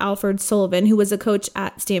 Beth Alford Sullivan, who was a coach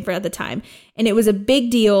at Stanford at the time. And it was a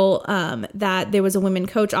big deal that there was a women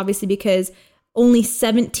coach, obviously, because only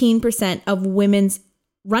 17% of women's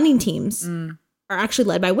running teams are actually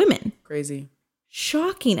led by women. Crazy.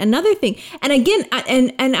 Shocking. Another thing. And again,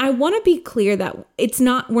 and I want to be clear that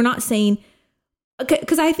we're not saying,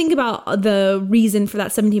 because I think about the reason for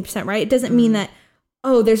that 17%, right? It doesn't mean that,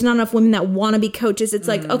 there's not enough women that want to be coaches. It's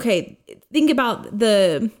like, okay, think about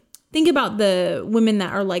the women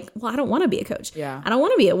that are like, well, I don't want to be a coach. Yeah. I don't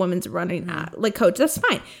want to be a women's running like coach. That's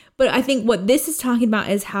fine. But I think what this is talking about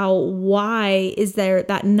is why is there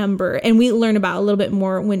that number? And we learn about a little bit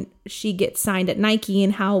more when she gets signed at Nike,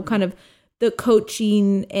 and how kind of the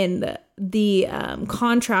coaching and the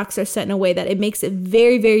contracts are set in a way that it makes it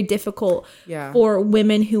very, very difficult for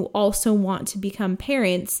women who also want to become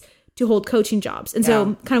parents to hold coaching jobs. And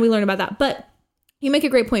so kind of we learn about that. But you make a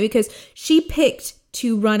great point, because she picked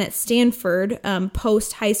to run at Stanford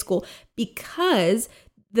post high school because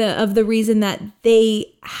of the reason that they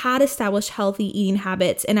had established healthy eating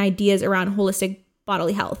habits and ideas around holistic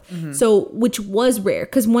bodily health. So, which was rare,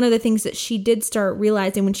 because one of the things that she did start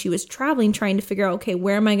realizing when she was traveling, trying to figure out, okay,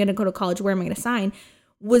 where am I going to go to college? Where am I going to sign?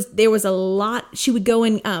 There was a lot. She would go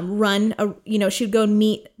and she would go and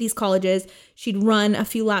meet these colleges. She'd run a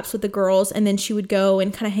few laps with the girls, and then she would go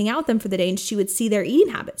and kind of hang out with them for the day, and she would see their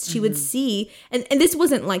eating habits. She would see, and this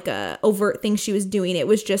wasn't like a overt thing she was doing. It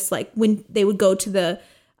was just like when they would go to the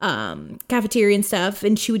cafeteria and stuff,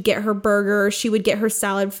 and she would get her burger, she would get her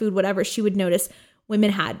salad, food, whatever, she would notice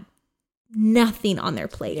women had nothing on their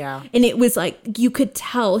plate. Yeah. And it was like, you could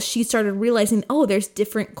tell she started realizing, oh, there's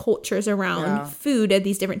different cultures around food at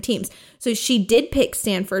these different teams. So she did pick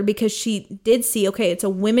Stanford because she did see, okay, it's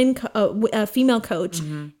a female coach,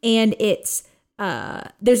 and it's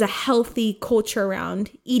there's a healthy culture around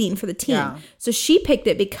eating for the team. Yeah. So she picked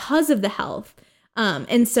it because of the health.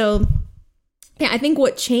 And so, yeah, I think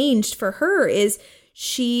what changed for her is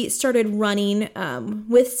she started running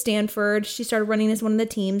with Stanford. She started running as one of the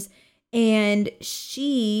teams, and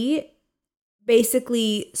she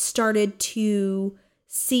basically started to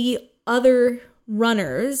see other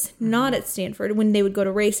runners, not at Stanford, when they would go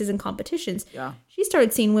to races and competitions. Yeah. She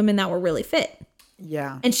started seeing women that were really fit.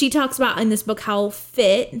 Yeah. And she talks about in this book how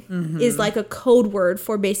fit is like a code word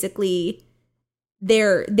for basically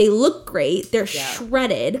they look great, they're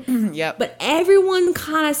shredded, but everyone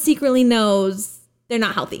kind of secretly knows they're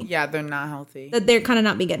not healthy. Yeah, they're not healthy. That they're kind of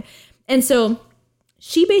not being good. And so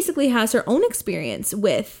she basically has her own experience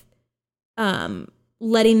with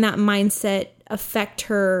letting that mindset affect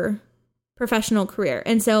her professional career.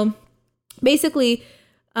 And so basically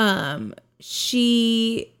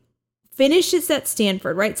she finishes at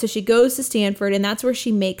Stanford, right? So she goes to Stanford, and that's where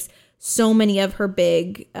she makes so many of her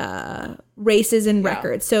big races and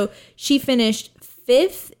records. So she finished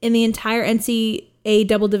 5th in the entire NCAA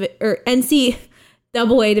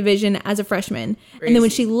division as a freshman. Crazy. And then when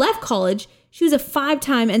she left college, she was a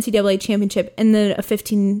 5-time NCAA championship and then a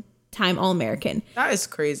 15-time All-American. That is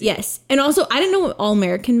crazy. Yes. And also, I didn't know what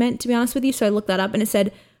All-American meant, to be honest with you, so I looked that up, and it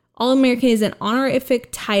said All-American is an honorific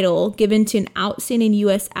title given to an outstanding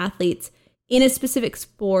U.S. athletes in a specific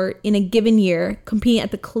sport in a given year, competing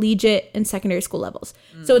at the collegiate and secondary school levels.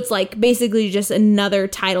 So it's like basically just another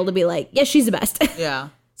title to be like, yes, she's the best. Yeah.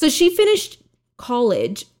 So she finished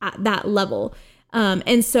college at that level.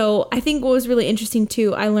 And so I think what was really interesting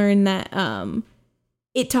too, I learned that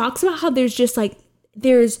it talks about how there's just like,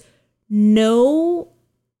 there's no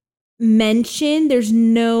mention, there's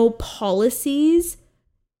no policies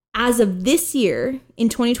as of this year in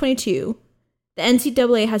 2022. The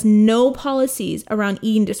NCAA has no policies around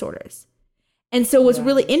eating disorders. And so what's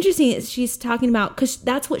really interesting is she's talking about, because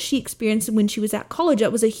that's what she experienced when she was at college.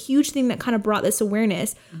 That was a huge thing that kind of brought this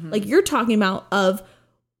awareness. Like you're talking about of,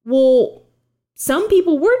 well, some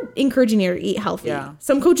people were encouraging her to eat healthy. Yeah.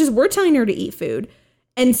 Some coaches were telling her to eat food.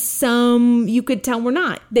 And some you could tell were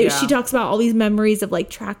not. She talks about all these memories of like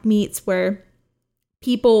track meets where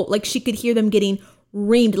people, like she could hear them getting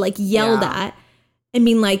reamed, like yelled at, and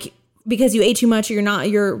being like, because you ate too much or you're not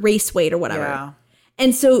your race weight or whatever. Yeah.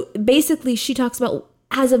 And so basically she talks about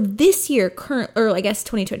as of this year, or I guess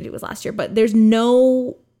 2022 was last year, but there's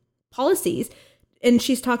no policies. And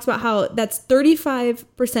she talks about how that's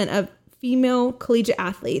 35% of female collegiate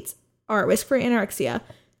athletes are at risk for anorexia,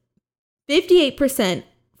 58%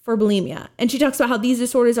 for bulimia. And she talks about how these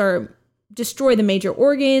disorders destroy the major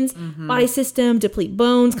organs, body system, deplete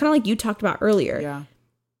bones, kind of like you talked about earlier. Yeah.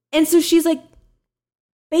 And so she's like,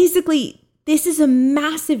 basically, this is a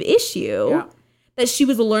massive issue that she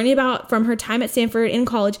was learning about from her time at Stanford in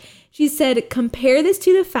college. She said, compare this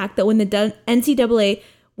to the fact that when the NCAA,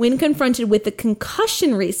 when confronted with the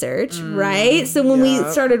concussion research, right? So when we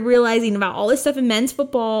started realizing about all this stuff in men's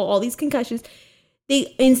football, all these concussions,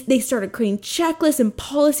 they started creating checklists and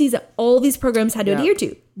policies that all these programs had to adhere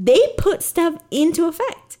to. They put stuff into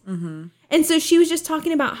effect. And so she was just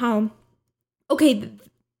talking about how, okay,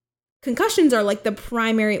 concussions are like the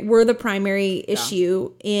primary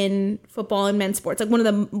issue in football and men's sports, like one of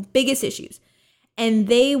the biggest issues. And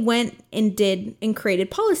they went and created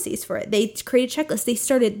policies for it. They created checklists. They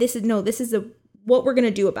started, this is what we're going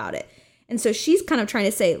to do about it. And so she's kind of trying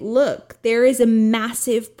to say, look, there is a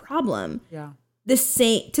massive problem. Yeah.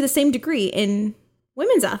 To the same degree in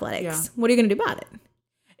women's athletics. Yeah. What are you going to do about it?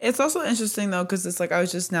 It's also interesting though, because it's like, I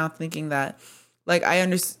was just now thinking that, like, I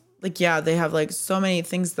understand. Like, yeah, they have, like, so many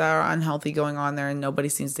things that are unhealthy going on there, and nobody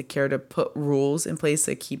seems to care to put rules in place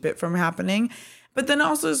to keep it from happening. But then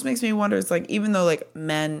also just makes me wonder, it's like, even though, like,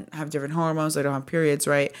 men have different hormones, they don't have periods,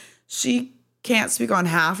 right? She can't speak on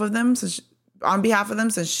behalf of them since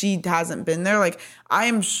she hasn't been there. Like, I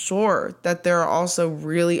am sure that there are also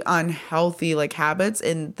really unhealthy, like, habits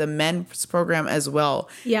in the men's program as well.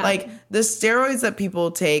 Yeah. Like, the steroids that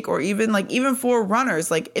people take, or even for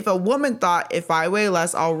runners, like, if a woman thought, if I weigh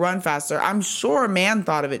less, I'll run faster, I'm sure a man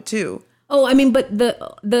thought of it too. Oh, I mean, but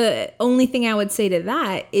the only thing I would say to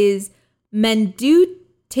that is men do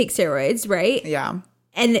take steroids, right? Yeah.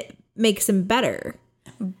 And it makes them better.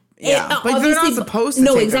 Yeah, but they're not supposed to.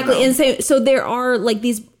 No, take exactly. them, and so there are like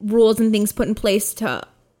these rules and things put in place to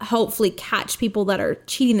hopefully catch people that are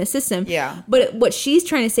cheating the system. Yeah. But what she's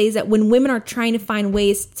trying to say is that when women are trying to find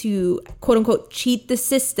ways to quote unquote cheat the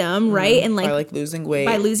system, right? And by like losing weight.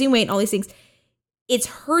 By losing weight and all these things, it's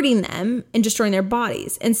hurting them and destroying their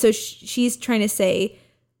bodies. And so she's trying to say,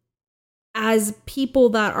 as people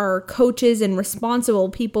that are coaches and responsible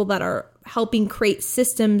people that are helping create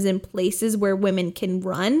systems in places where women can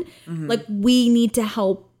run, like we need to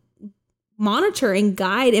help monitor and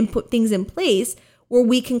guide and put things in place where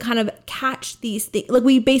we can kind of catch these things. Like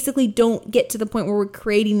we basically don't get to the point where we're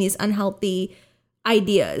creating these unhealthy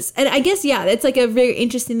ideas. And I guess, yeah, it's like a very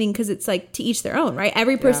interesting thing because it's like to each their own, right?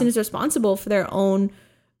 Every person is responsible for their own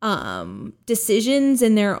decisions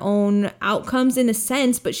and their own outcomes in a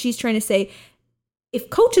sense. But she's trying to say, if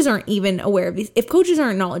coaches aren't even aware of these, if coaches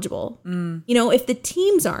aren't knowledgeable, you know, if the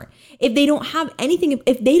teams aren't, if they don't have anything,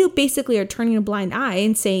 if they don't basically are turning a blind eye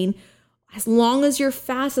and saying, as long as you're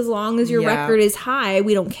fast, as long as your record is high,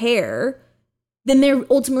 we don't care, then they're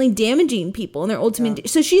ultimately damaging people and they're ultimately.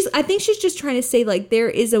 So I think she's just trying to say like there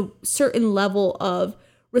is a certain level of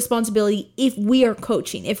responsibility if we are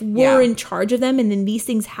coaching, if we're in charge of them and then these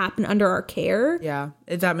things happen under our care. Yeah,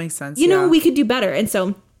 if that makes sense. You know, we could do better. And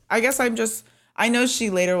so I guess I know she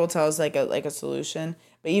later will tell us like a solution,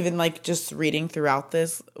 but even like just reading throughout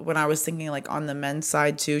this, when I was thinking like on the men's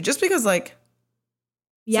side too, just because like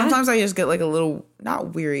sometimes I just get like a little,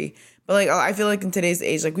 not weary, but like I feel like in today's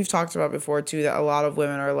age, like we've talked about before too, that a lot of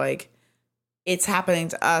women are like, it's happening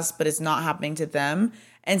to us, but it's not happening to them.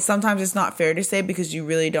 And sometimes it's not fair to say because you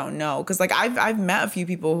really don't know. Because like I've met a few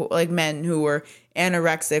people who, like men who were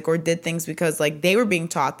anorexic or did things because like they were being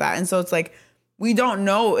taught that. And so it's like we don't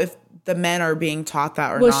know if the men are being taught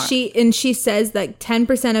that or not. Well, she says that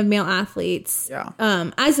 10% of male athletes,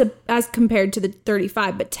 as compared to the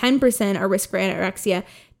 35, but 10% are risk for anorexia,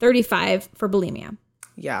 35 for bulimia.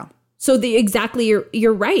 Yeah. So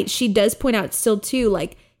you're right. She does point out still too,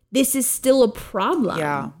 like this is still a problem.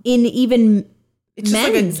 Yeah. In even it's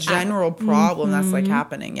just like a general problem that's like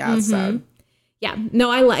happening. Yeah, it's sad. Yeah. No,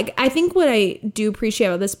 I think what I do appreciate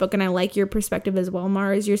about this book, and I like your perspective as well,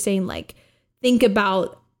 Mar, is you're saying like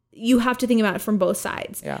you have to think about it from both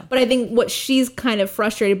sides. Yeah. But I think what she's kind of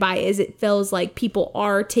frustrated by is it feels like people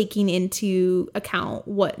are taking into account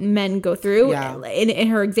what men go through. Yeah. And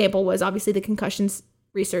her example was obviously the concussions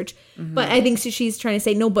research. But I think she's trying to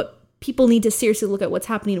say, no, but people need to seriously look at what's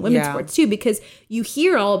happening in women's sports too, because you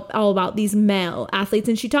hear all about these male athletes,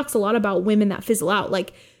 and she talks a lot about women that fizzle out.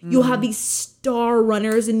 Like you'll have these star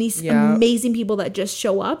runners and these amazing people that just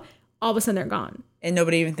show up, all of a sudden they're gone. And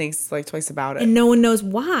nobody even thinks like twice about it. And no one knows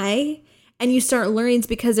why. And you start learning it's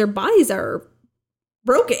because their bodies are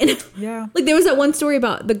broken. Yeah. Like there was that one story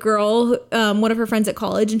about the girl, one of her friends at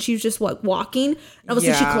college, and she was just walking, and all of a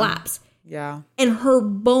sudden she collapsed. Yeah. And her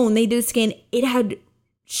bone, they did a scan, it had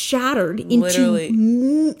shattered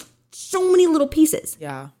into so many little pieces.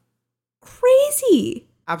 Yeah. Crazy.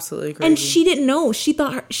 Absolutely crazy. And she didn't know. She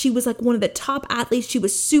thought she was like one of the top athletes. She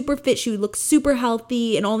was super fit. She would look super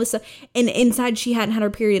healthy and all this stuff. And inside she hadn't had her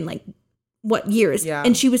period in like years. Yeah.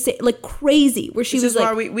 And she was like crazy where she was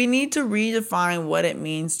like, why we need to redefine what it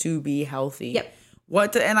means to be healthy. Yep.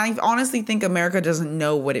 And I honestly think America doesn't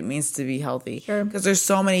know what it means to be healthy. Sure. Because there's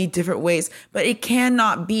so many different ways. But it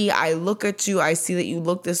cannot be, I look at you, I see that you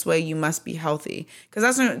look this way, you must be healthy. Because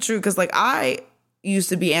that's not true. Because like I used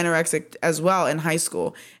to be anorexic as well in high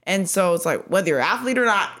school. And so it's like, whether you're an athlete or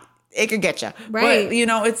not, it could get you. Right. But, you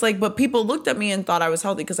know, it's like, but people looked at me and thought I was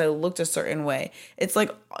healthy because I looked a certain way. It's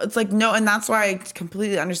like, no. And that's why I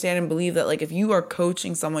completely understand and believe that, like, if you are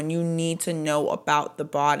coaching someone, you need to know about the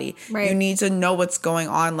body. Right. You need to know what's going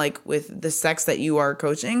on, like, with the sex that you are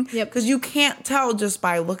coaching. Yep. Because you can't tell just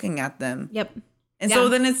by looking at them. Yep. And so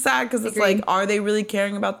then it's sad because it's like, are they really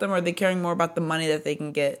caring about them? Or are they caring more about the money that they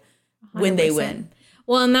can get when they win?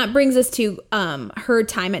 Well, and that brings us to her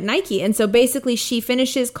time at Nike. And so basically she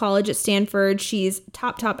finishes college at Stanford. She's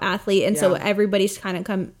top athlete. And so everybody's kind of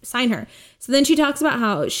come sign her. So then she talks about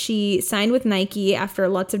how she signed with Nike after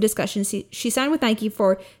lots of discussions. She signed with Nike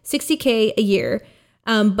for $60K a year.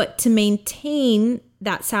 But to maintain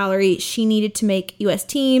that salary, she needed to make U.S.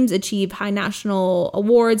 teams, achieve high national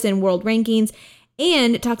awards and world rankings.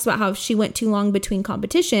 And it talks about how if she went too long between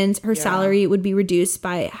competitions, her salary would be reduced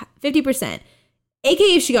by 50%.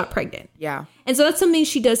 AKA if she got pregnant. Yeah. And so that's something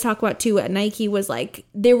she does talk about too at Nike, was like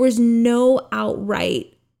there was no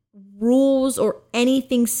outright rules or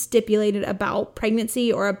anything stipulated about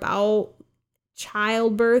pregnancy or about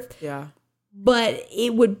childbirth. Yeah. But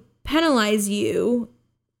it would penalize you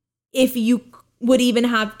if you would even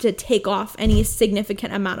have to take off any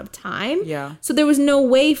significant amount of time. Yeah. So there was no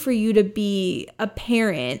way for you to be a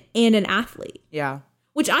parent and an athlete. Yeah.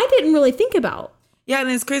 which I didn't really think about. Yeah, and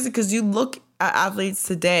it's crazy because you look at athletes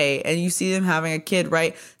today and you see them having a kid,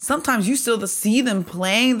 right? Sometimes you still see them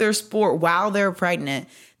playing their sport while they're pregnant.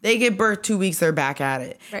 They give birth 2 weeks, they're back at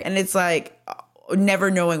it. Right. And it's like never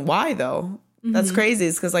knowing why, though. That's crazy.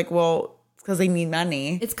 It's because, like, well, it's because they need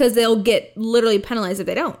money. It's because they'll get literally penalized if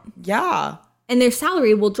they don't. Yeah. And their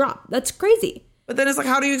salary will drop. That's crazy. But then it's like,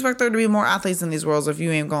 how do you expect there to be more athletes in these worlds if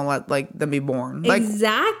you ain't gonna let, like, them be born? Like,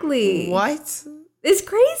 exactly. what? It's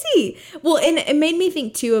crazy. Well, and it made me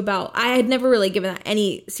think, too, about, I had never really given that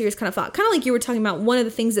any serious kind of thought. Kind of like you were talking about, one of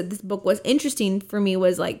the things that this book was interesting for me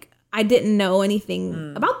was, like, I didn't know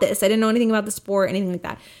anything about this. I didn't know anything about the sport, anything like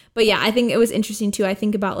that. But yeah, I think it was interesting too. I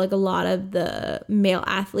think about like a lot of the male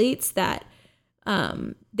athletes that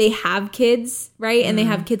they have kids, right? And they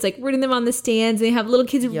have kids like rooting them on the stands. And they have little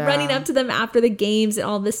kids running up to them after the games and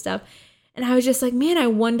all this stuff. And I was just like, man, I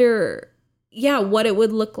wonder, what it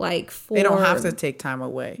would look like for... They don't have to take time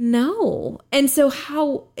away. No. And so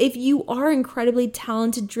how, if you are an incredibly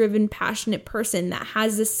talented, driven, passionate person that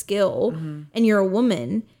has the skill and you're a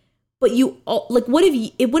woman... But you like, what if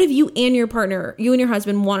you and your partner, you and your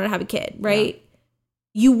husband wanted to have a kid, right? Yeah.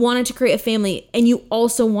 You wanted to create a family and you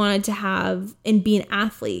also wanted to have and be an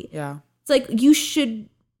athlete. Yeah. It's like you should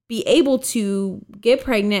be able to get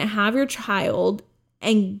pregnant, have your child,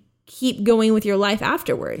 and keep going with your life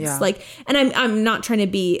afterwards. Yeah. Like, and I'm not trying to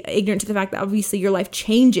be ignorant to the fact that obviously your life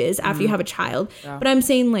changes after you have a child. Yeah. But I'm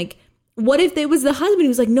saying, like, what if it was the husband who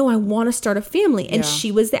was like, no, I want to start a family, and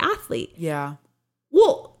she was the athlete? Yeah.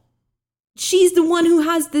 Well, she's the one who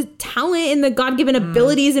has the talent and the God-given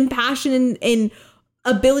abilities and passion and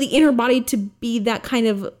ability in her body to be that kind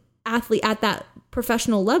of athlete at that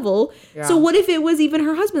professional level. Yeah. So what if it was even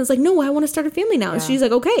her husband? It's like, no, I want to start a family now. And she's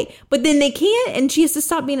like, okay. But then they can't, and she has to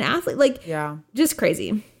stop being an athlete. Like, just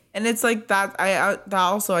crazy. And it's like that. That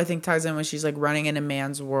also, I think, ties in when she's like running in a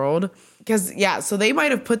man's world. Because, so they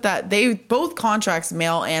might have put that, both contracts,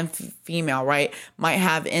 male and female, right, might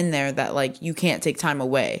have in there that, like, you can't take time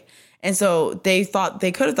away. And so they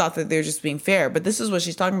could have thought that they're just being fair. But this is what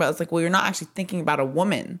she's talking about. It's like, well, you're not actually thinking about a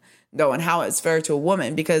woman, though, and how it's fair to a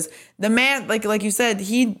woman. Because the man, like you said,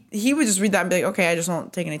 he would just read that and be like, okay, I just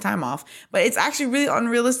won't take any time off. But it's actually really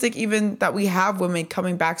unrealistic even that we have women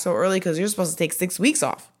coming back so early because you're supposed to take 6 weeks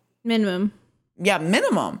off. Minimum. Yeah,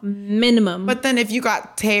 minimum. But then if you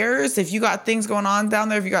got tears, if you got things going on down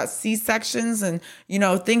there, if you got C-sections and,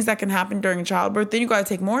 things that can happen during childbirth, then you got to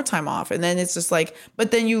take more time off. And then it's just like, but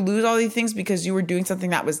then you lose all these things because you were doing something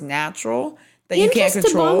that was natural that you can't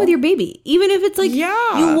control. To bond with your baby. Even if it's like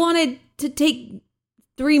you wanted to take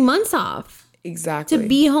 3 months off. Exactly. To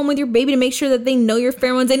be home with your baby to make sure that they know your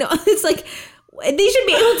pheromones. They know. It's like... They should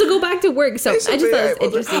be able to go back to work. So I just thought it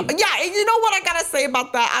was interesting. Yeah, you know what I got to say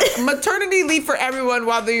about that? Maternity leave for everyone,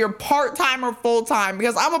 whether you're part-time or full-time,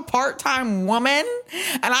 because I'm a part-time woman,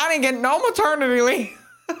 and I didn't get no maternity leave.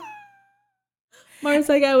 Mara's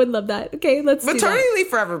like, I would love that. Okay, let's do that. Maternity leave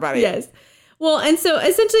for everybody. Yes. Well, and so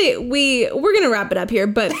essentially we're going to wrap it up here,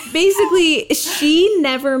 but basically she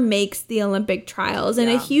never makes the Olympic trials.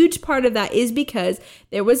 And a huge part of that is because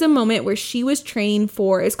there was a moment where she was training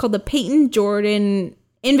for, it's called the Peyton Jordan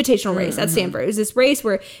Invitational Race at Stanford. It was this race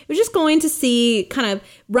where it was just going to see kind of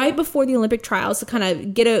right before the Olympic trials to kind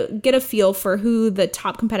of get a feel for who the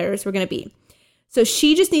top competitors were going to be. So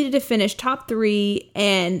she just needed to finish top 3,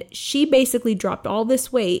 and she basically dropped all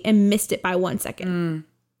this weight and missed it by 1 second.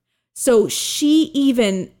 So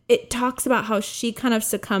it talks about how she kind of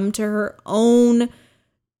succumbed to her own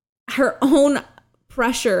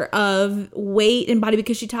pressure of weight and body,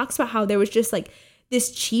 because she talks about how there was just like this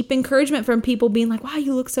cheap encouragement from people being like, wow,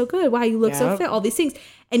 you look so good. Wow, you look so fit, all these things.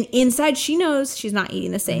 And inside she knows she's not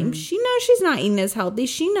eating the same. She knows she's not eating as healthy.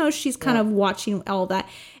 She knows she's kind of watching all that.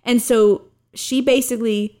 And so she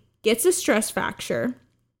basically gets a stress fracture,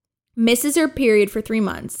 misses her period for 3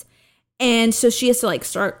 months. And so she has to like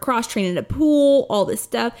start cross-training at a pool, all this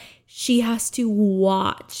stuff. She has to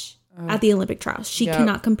watch at the Olympic trials. She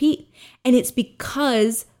cannot compete. And it's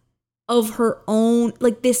because of her own,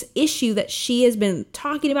 like this issue that she has been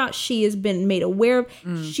talking about, she has been made aware of.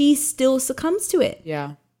 She still succumbs to it.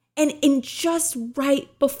 Yeah. And in just right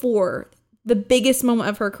before the biggest moment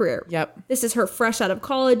of her career. Yep. This is her fresh out of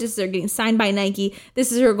college. This is her getting signed by Nike.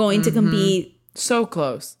 This is her going to compete. So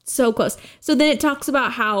close. So close. So then it talks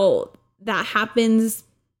about how that happens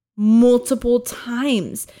multiple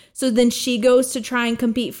times. So then she goes to try and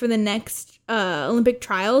compete for the next Olympic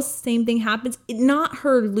trials. Same thing happens. Not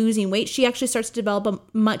her losing weight. She actually starts to develop a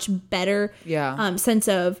much better sense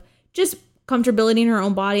of just comfortability in her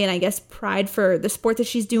own body, and I guess pride for the sport that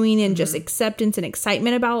she's doing, and just acceptance and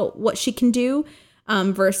excitement about what she can do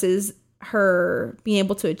versus her being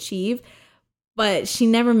able to achieve, but she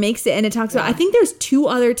never makes it. And it talks about, I think there's 2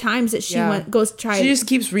 other times that she goes to try. She just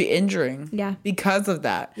keeps re-injuring. Yeah. Because of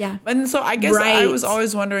that. Yeah. And so I guess I was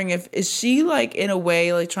always wondering is she like in a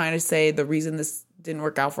way like trying to say the reason this didn't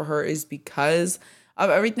work out for her is because of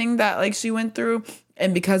everything that like she went through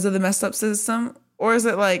and because of the messed up system? Or is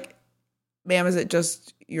it like, ma'am, is it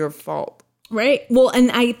just your fault? Right. Well,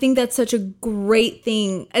 and I think that's such a great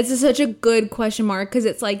thing. It's such a good question mark because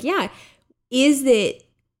it's like, yeah, is it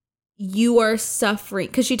you are suffering?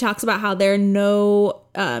 Because she talks about how there are no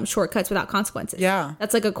shortcuts without consequences. Yeah.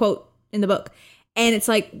 That's like a quote in the book. And it's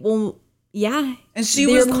like, well, yeah. And she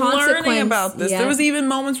was learning about this. Yeah. There was even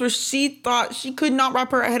moments where she thought she could not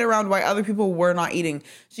wrap her head around why other people were not eating.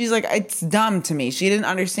 She's like, it's dumb to me. She didn't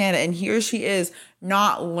understand it. And here she is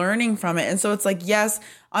not learning from it. And so it's like, yes,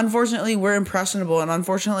 unfortunately, we're impressionable. And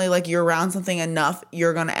unfortunately, like you're around something enough,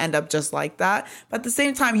 you're going to end up just like that. But at the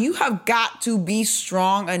same time, you have got to be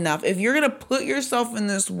strong enough. If you're going to put yourself in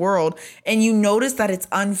this world and you notice that it's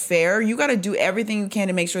unfair, you got to do everything you can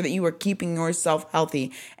to make sure that you are keeping yourself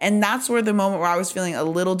healthy. And that's where the moment where I was feeling a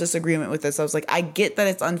little disagreement with this, I was like, I get that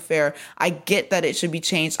it's unfair. I get that it should be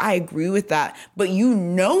changed. I agree with that. But you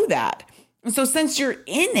know that. And so since you're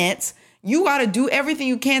in it, you got to do everything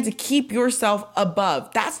you can to keep yourself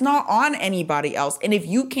above. That's not on anybody else. And if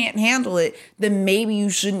you can't handle it, then maybe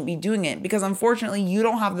you shouldn't be doing it because unfortunately you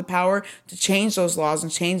don't have the power to change those laws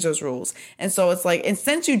and change those rules. And so it's like, and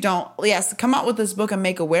since you don't, yes, come out with this book and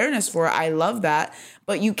make awareness for it. I love that.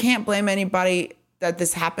 But you can't blame anybody that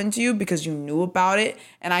this happened to you because you knew about it.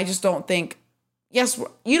 And I just don't think, yes,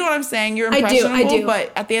 you know what I'm saying? You're impressionable, I do.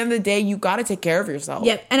 But at the end of the day, you got to take care of yourself.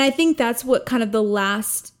 Yep. And I think that's what kind of the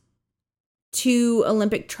last 2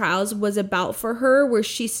 Olympic trials was about for her, where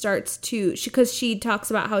she starts to, because she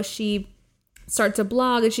talks about how she starts a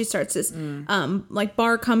blog and she starts this like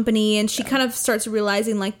bar company, and she kind of starts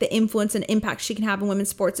realizing like the influence and impact she can have in women's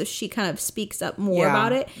sports if she kind of speaks up more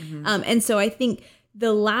about it. And so I think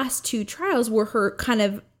the last 2 trials were her kind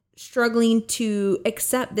of struggling to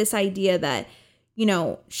accept this idea that, you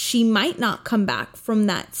know, she might not come back from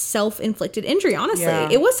that self-inflicted injury. Honestly,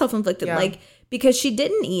 it was self-inflicted. Like, because she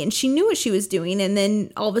didn't eat and she knew what she was doing. And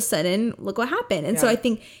then all of a sudden, look what happened. And so I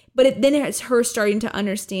think, but then it's her starting to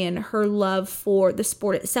understand her love for the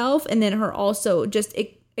sport itself. And then her also just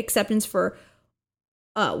acceptance for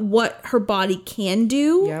what her body can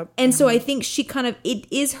do. And so I think she kind of, it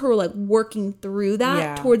is her like working through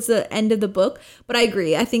that towards the end of the book. But I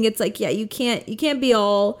agree. I think it's like, yeah, you can't be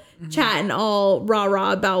all chatting all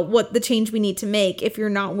rah about what the change we need to make if you're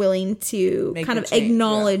not willing to kind of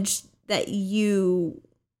acknowledge that you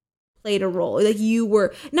played a role. Like you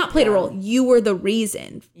were not played a role. You were the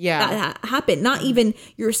reason that happened. Not even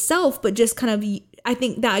yourself, but just kind of, I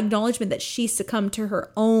think that acknowledgement that she succumbed to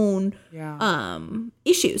her own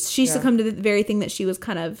issues. She succumbed to the very thing that she was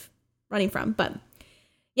kind of running from. But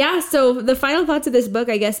yeah, so the final thoughts of this book,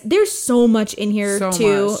 I guess, there's so much in here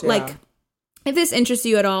too. Like if this interests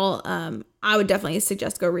you at all, I would definitely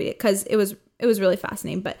suggest go read it because it was really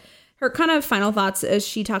fascinating. But her kind of final thoughts as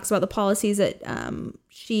she talks about the policies that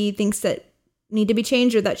she thinks that need to be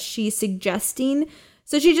changed or that she's suggesting.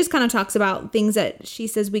 So she just kind of talks about things that she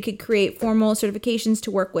says we could create formal certifications to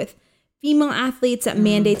work with female athletes that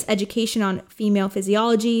mandates education on female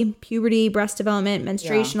physiology, puberty, breast development,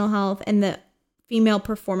 menstruational health, and the female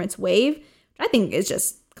performance wave, which I think is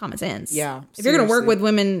just common sense. Yeah. If you're going to work with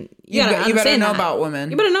women, you better know about women.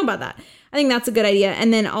 You better know about that. I think that's a good idea.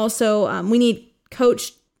 And then also we need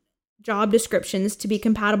coach job descriptions to be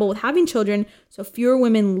compatible with having children so fewer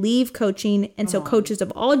women leave coaching and so coaches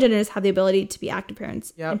of all genders have the ability to be active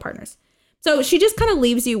parents and partners. So she just kind of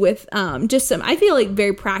leaves you with just some, I feel like,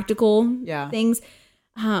 very practical things.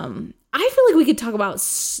 I feel like we could talk about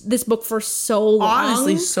this book for so long.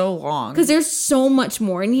 Honestly, so long. Because there's so much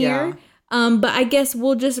more in here. But I guess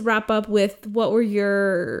we'll just wrap up with what were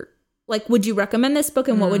your, like, would you recommend this book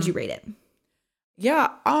and what would you rate it? Yeah.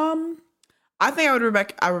 I think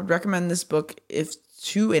I would recommend this book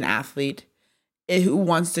to an athlete who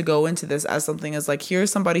wants to go into this as something as like,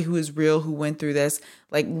 here's somebody who is real, who went through this,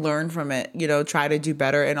 like learn from it, you know, try to do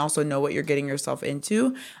better and also know what you're getting yourself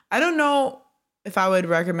into. I don't know if I would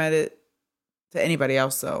recommend it to anybody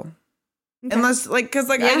else though. Okay. Unless like, cause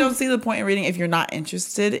like I don't see the point in reading if you're not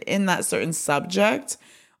interested in that certain subject,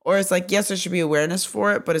 or it's like, yes, there should be awareness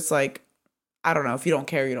for it, but it's like, I don't know. If you don't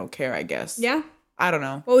care, you don't care, I guess. Yeah. I don't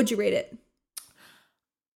know. What would you rate it?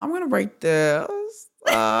 I'm going to rate this.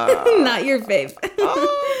 Not your fave.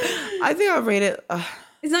 I think I'll rate it.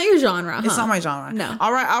 It's not your genre, huh? It's not my genre. No.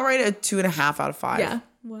 I'll rate it a 2.5 out of 5. Yeah.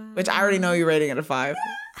 Wow. Which I already know you're rating it a 5.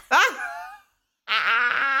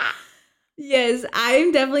 Yes,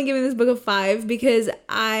 I'm definitely giving this book a 5 because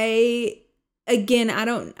I'm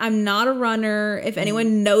not a runner. If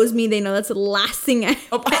anyone knows me, they know that's the last thing I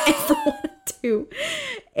ever want to do.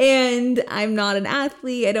 And I'm not an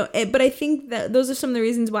athlete. But I think that those are some of the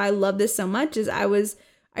reasons why I love this so much is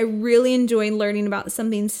I really enjoyed learning about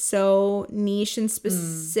something so niche and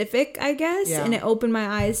specific, I guess. Yeah. And it opened my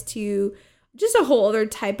eyes to just a whole other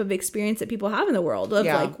type of experience that people have in the world of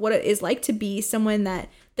like what it is like to be someone that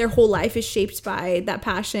their whole life is shaped by that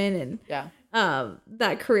passion and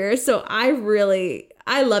that career. So I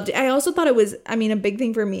loved it. I also thought it was, a big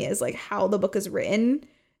thing for me is like how the book is written.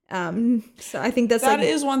 So I think that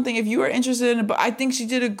is one thing. If you are interested in it, but I think she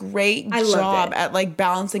did a great job at like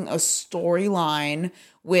balancing a storyline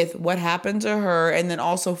with what happened to her and then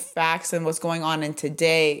also facts and what's going on in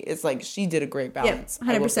today. It's like she did a great balance.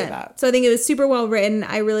 Yeah, 100%. So I think it was super well written.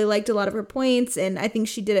 I really liked a lot of her points, and I think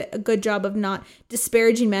she did a good job of not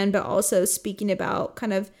disparaging men, but also speaking about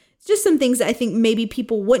kind of just some things that I think maybe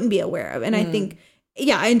people wouldn't be aware of. And I think,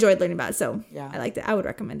 I enjoyed learning about it. So I liked it. I would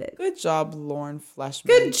recommend it. Good job, Lauren Fleshman.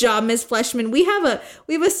 Good job, Ms. Fleshman. We have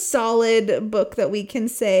a solid book that we can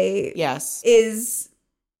say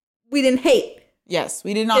we didn't hate. Yes,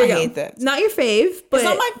 we did not hate this. Not your fave, but... It's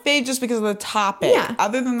not my fave just because of the topic. Yeah.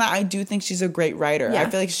 Other than that, I do think she's a great writer. Yeah. I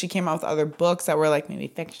feel like she came out with other books that were like maybe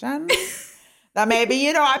fiction. That maybe,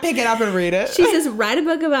 I pick it up and read it. She says, write a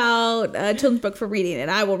book about a children's book for reading,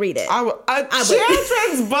 and I will read it.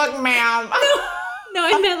 Children's book, ma'am. No,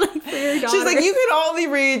 I meant like for your daughter. She's like, you can only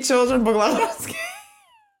read children's book. I'm just kidding.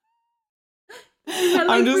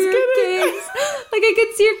 I'm just kidding. Kids. Like I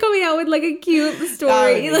could see her coming out with like a cute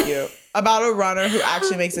story. That would be cute. About a runner who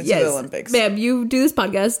actually makes it to the Olympics. Ma'am, you do this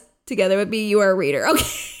podcast together with me. You are a reader. Okay.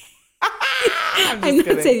 I'm not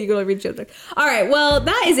saying you're going to read children. All right. Well,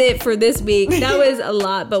 that is it for this week. That was a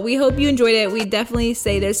lot, but we hope you enjoyed it. We definitely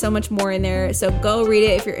say there's so much more in there. So go read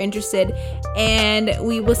it if you're interested. And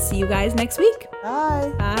we will see you guys next week.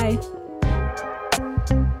 Bye. Bye.